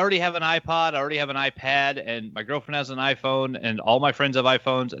 I already have an iPod. I already have an iPad, and my girlfriend has an iPhone, and all my friends have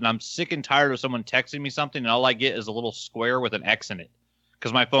iPhones. And I'm sick and tired of someone texting me something, and all I get is a little square with an X in it.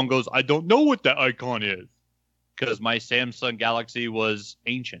 Because my phone goes, I don't know what that icon is. Because my Samsung Galaxy was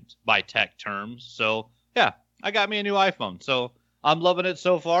ancient by tech terms. So yeah, I got me a new iPhone. So I'm loving it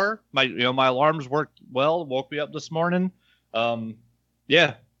so far. My alarms worked well, woke me up this morning.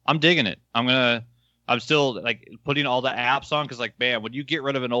 Yeah, I'm digging it. I'm still like putting all the apps on because, like, man, when you get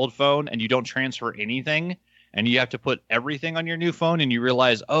rid of an old phone and you don't transfer anything and you have to put everything on your new phone and you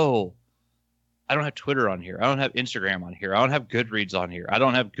realize, oh, I don't have Twitter on here. I don't have Instagram on here. I don't have Goodreads on here. I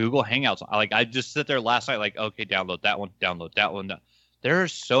don't have Google Hangouts. I just sit there last night like, okay, download that one.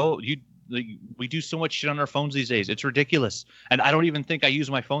 We do so much shit on our phones these days. It's ridiculous. And I don't even think I use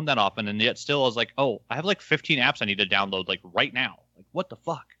my phone that often. And yet still I was like, oh, I have like 15 apps I need to download like right now. Like, what the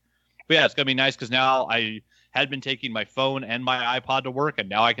fuck? But yeah, it's going to be nice because now I had been taking my phone and my iPod to work. And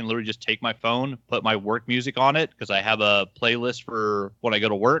now I can literally just take my phone, put my work music on it because I have a playlist for when I go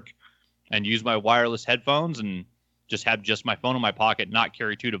to work, and use my wireless headphones and just have just my phone in my pocket, not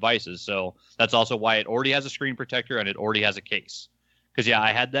carry two devices. So that's also why it already has a screen protector and it already has a case. Because, yeah,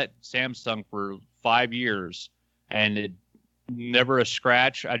 I had that Samsung for 5 years and it never a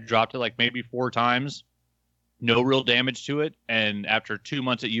scratch. I dropped it like maybe 4 times. No real damage to it. And after 2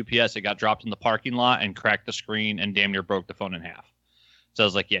 months at UPS, it got dropped in the parking lot and cracked the screen and damn near broke the phone in half. So I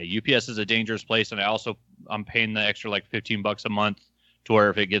was like, yeah, UPS is a dangerous place. And I'm paying the extra like $15 a month to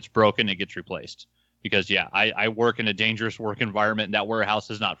where if it gets broken, it gets replaced. Because, yeah, I work in a dangerous work environment, and that warehouse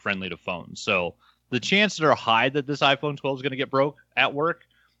is not friendly to phones. So the chances are high that this iPhone 12 is going to get broke at work.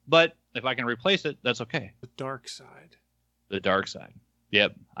 But if I can replace it, that's okay. The dark side. The dark side.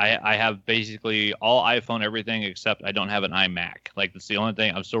 Yep. I have basically all iPhone everything except I don't have an iMac. Like, that's the only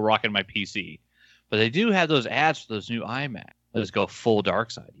thing. I'm still rocking my PC. But they do have those ads for those new iMac. Let's go full dark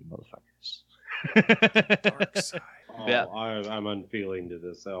side, you motherfuckers. Dark side. Oh, yeah. I'm unfeeling to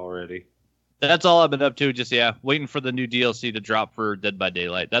this already. That's all I've been up to. Just, yeah, waiting for the new DLC to drop for Dead by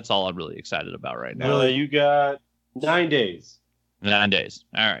Daylight. That's all I'm really excited about right now. You got 9 days. 9 days.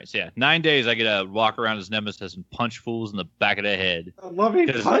 All right. So, yeah, 9 days I get to walk around as Nemesis and punch fools in the back of the head. I love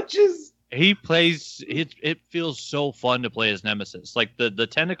he punches. He plays, it feels so fun to play as Nemesis. Like, the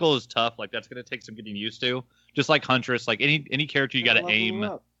tentacle is tough. Like, that's going to take some getting used to. Just like Huntress. Like, any character you got to aim.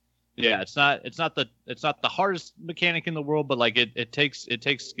 Yeah, it's not the hardest mechanic in the world, but like it takes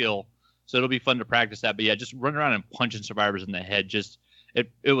skill. So it'll be fun to practice that. But yeah, just running around and punching survivors in the head,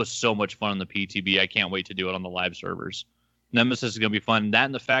 it was so much fun on the PTB. I can't wait to do it on the live servers. Nemesis is gonna be fun. That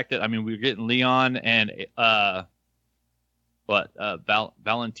and the fact that we're getting Leon and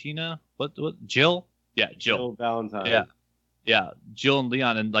Valentina, what Jill? Yeah, Jill Valentine. Yeah, Jill and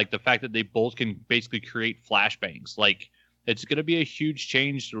Leon, and like the fact that they both can basically create flashbangs. Like it's going to be a huge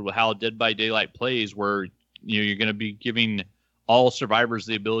change to how Dead by Daylight plays, where you're going to be giving all survivors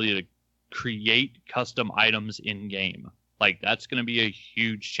the ability to create custom items in game. Like that's going to be a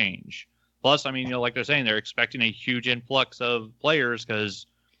huge change. Plus, like they're saying, they're expecting a huge influx of players because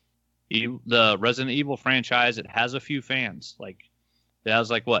the Resident Evil franchise, it has a few fans. Like it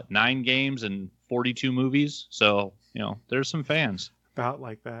has 9 games and 42 movies. So there's some fans. About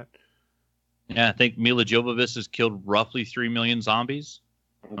like that. Yeah, I think Mila Jovovich has killed roughly 3 million zombies.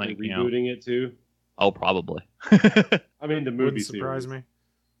 Are they rebooting it too? Oh, probably. The movie Wouldn't surprise series. me.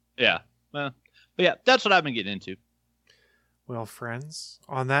 Yeah. But yeah, that's what I've been getting into. Well, friends,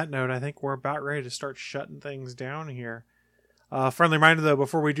 on that note, I think we're about ready to start shutting things down here. Friendly reminder, though,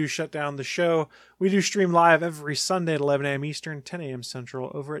 before we do shut down the show, we do stream live every Sunday at 11 a.m. Eastern, 10 a.m.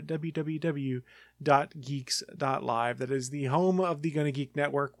 Central over at www.geeks.live. That is the home of the Gonna Geek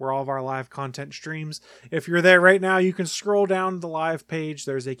Network, where all of our live content streams. If you're there right now, you can scroll down the live page.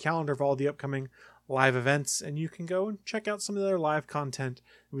 There's a calendar of all the upcoming live events, and you can go and check out some of the other live content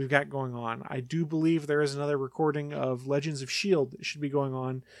we've got going on. I do believe there is another recording of Legends of S.H.I.E.L.D. that should be going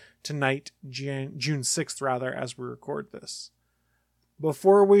on tonight, June 6th, rather, as we record this.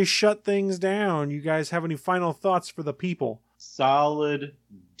 Before we shut things down, you guys have any final thoughts for the people? Solid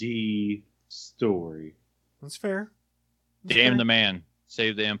D story. That's fair. Damn the man.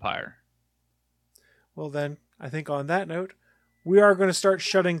 Save the empire. Well then, I think on that note, we are going to start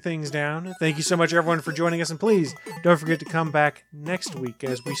shutting things down. Thank you so much, everyone, for joining us. And please, don't forget to come back next week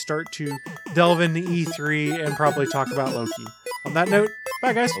as we start to delve into E3 and probably talk about Loki. On that note,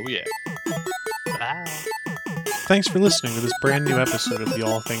 bye, guys. Oh, yeah. Bye. Thanks for listening to this brand new episode of the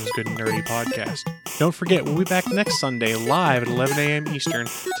All Things Good and Nerdy podcast. Don't forget, we'll be back next Sunday live at 11 a.m. Eastern,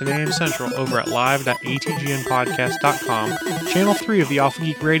 10 a.m. Central over at live.atgnpodcast.com, channel 3 of the Alpha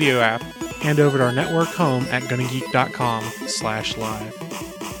Geek radio app, and over at our network home at gonnageek.com/live.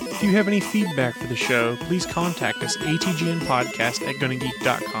 If you have any feedback for the show, please contact us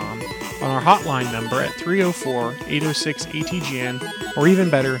atgnpodcast@gonnageek.com, on our hotline number at 304-806-ATGN, or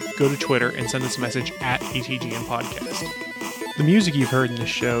even better, go to Twitter and send us a message at ATGN Podcast. The music you've heard in this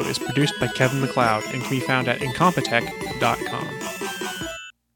show is produced by Kevin MacLeod and can be found at incompetech.com.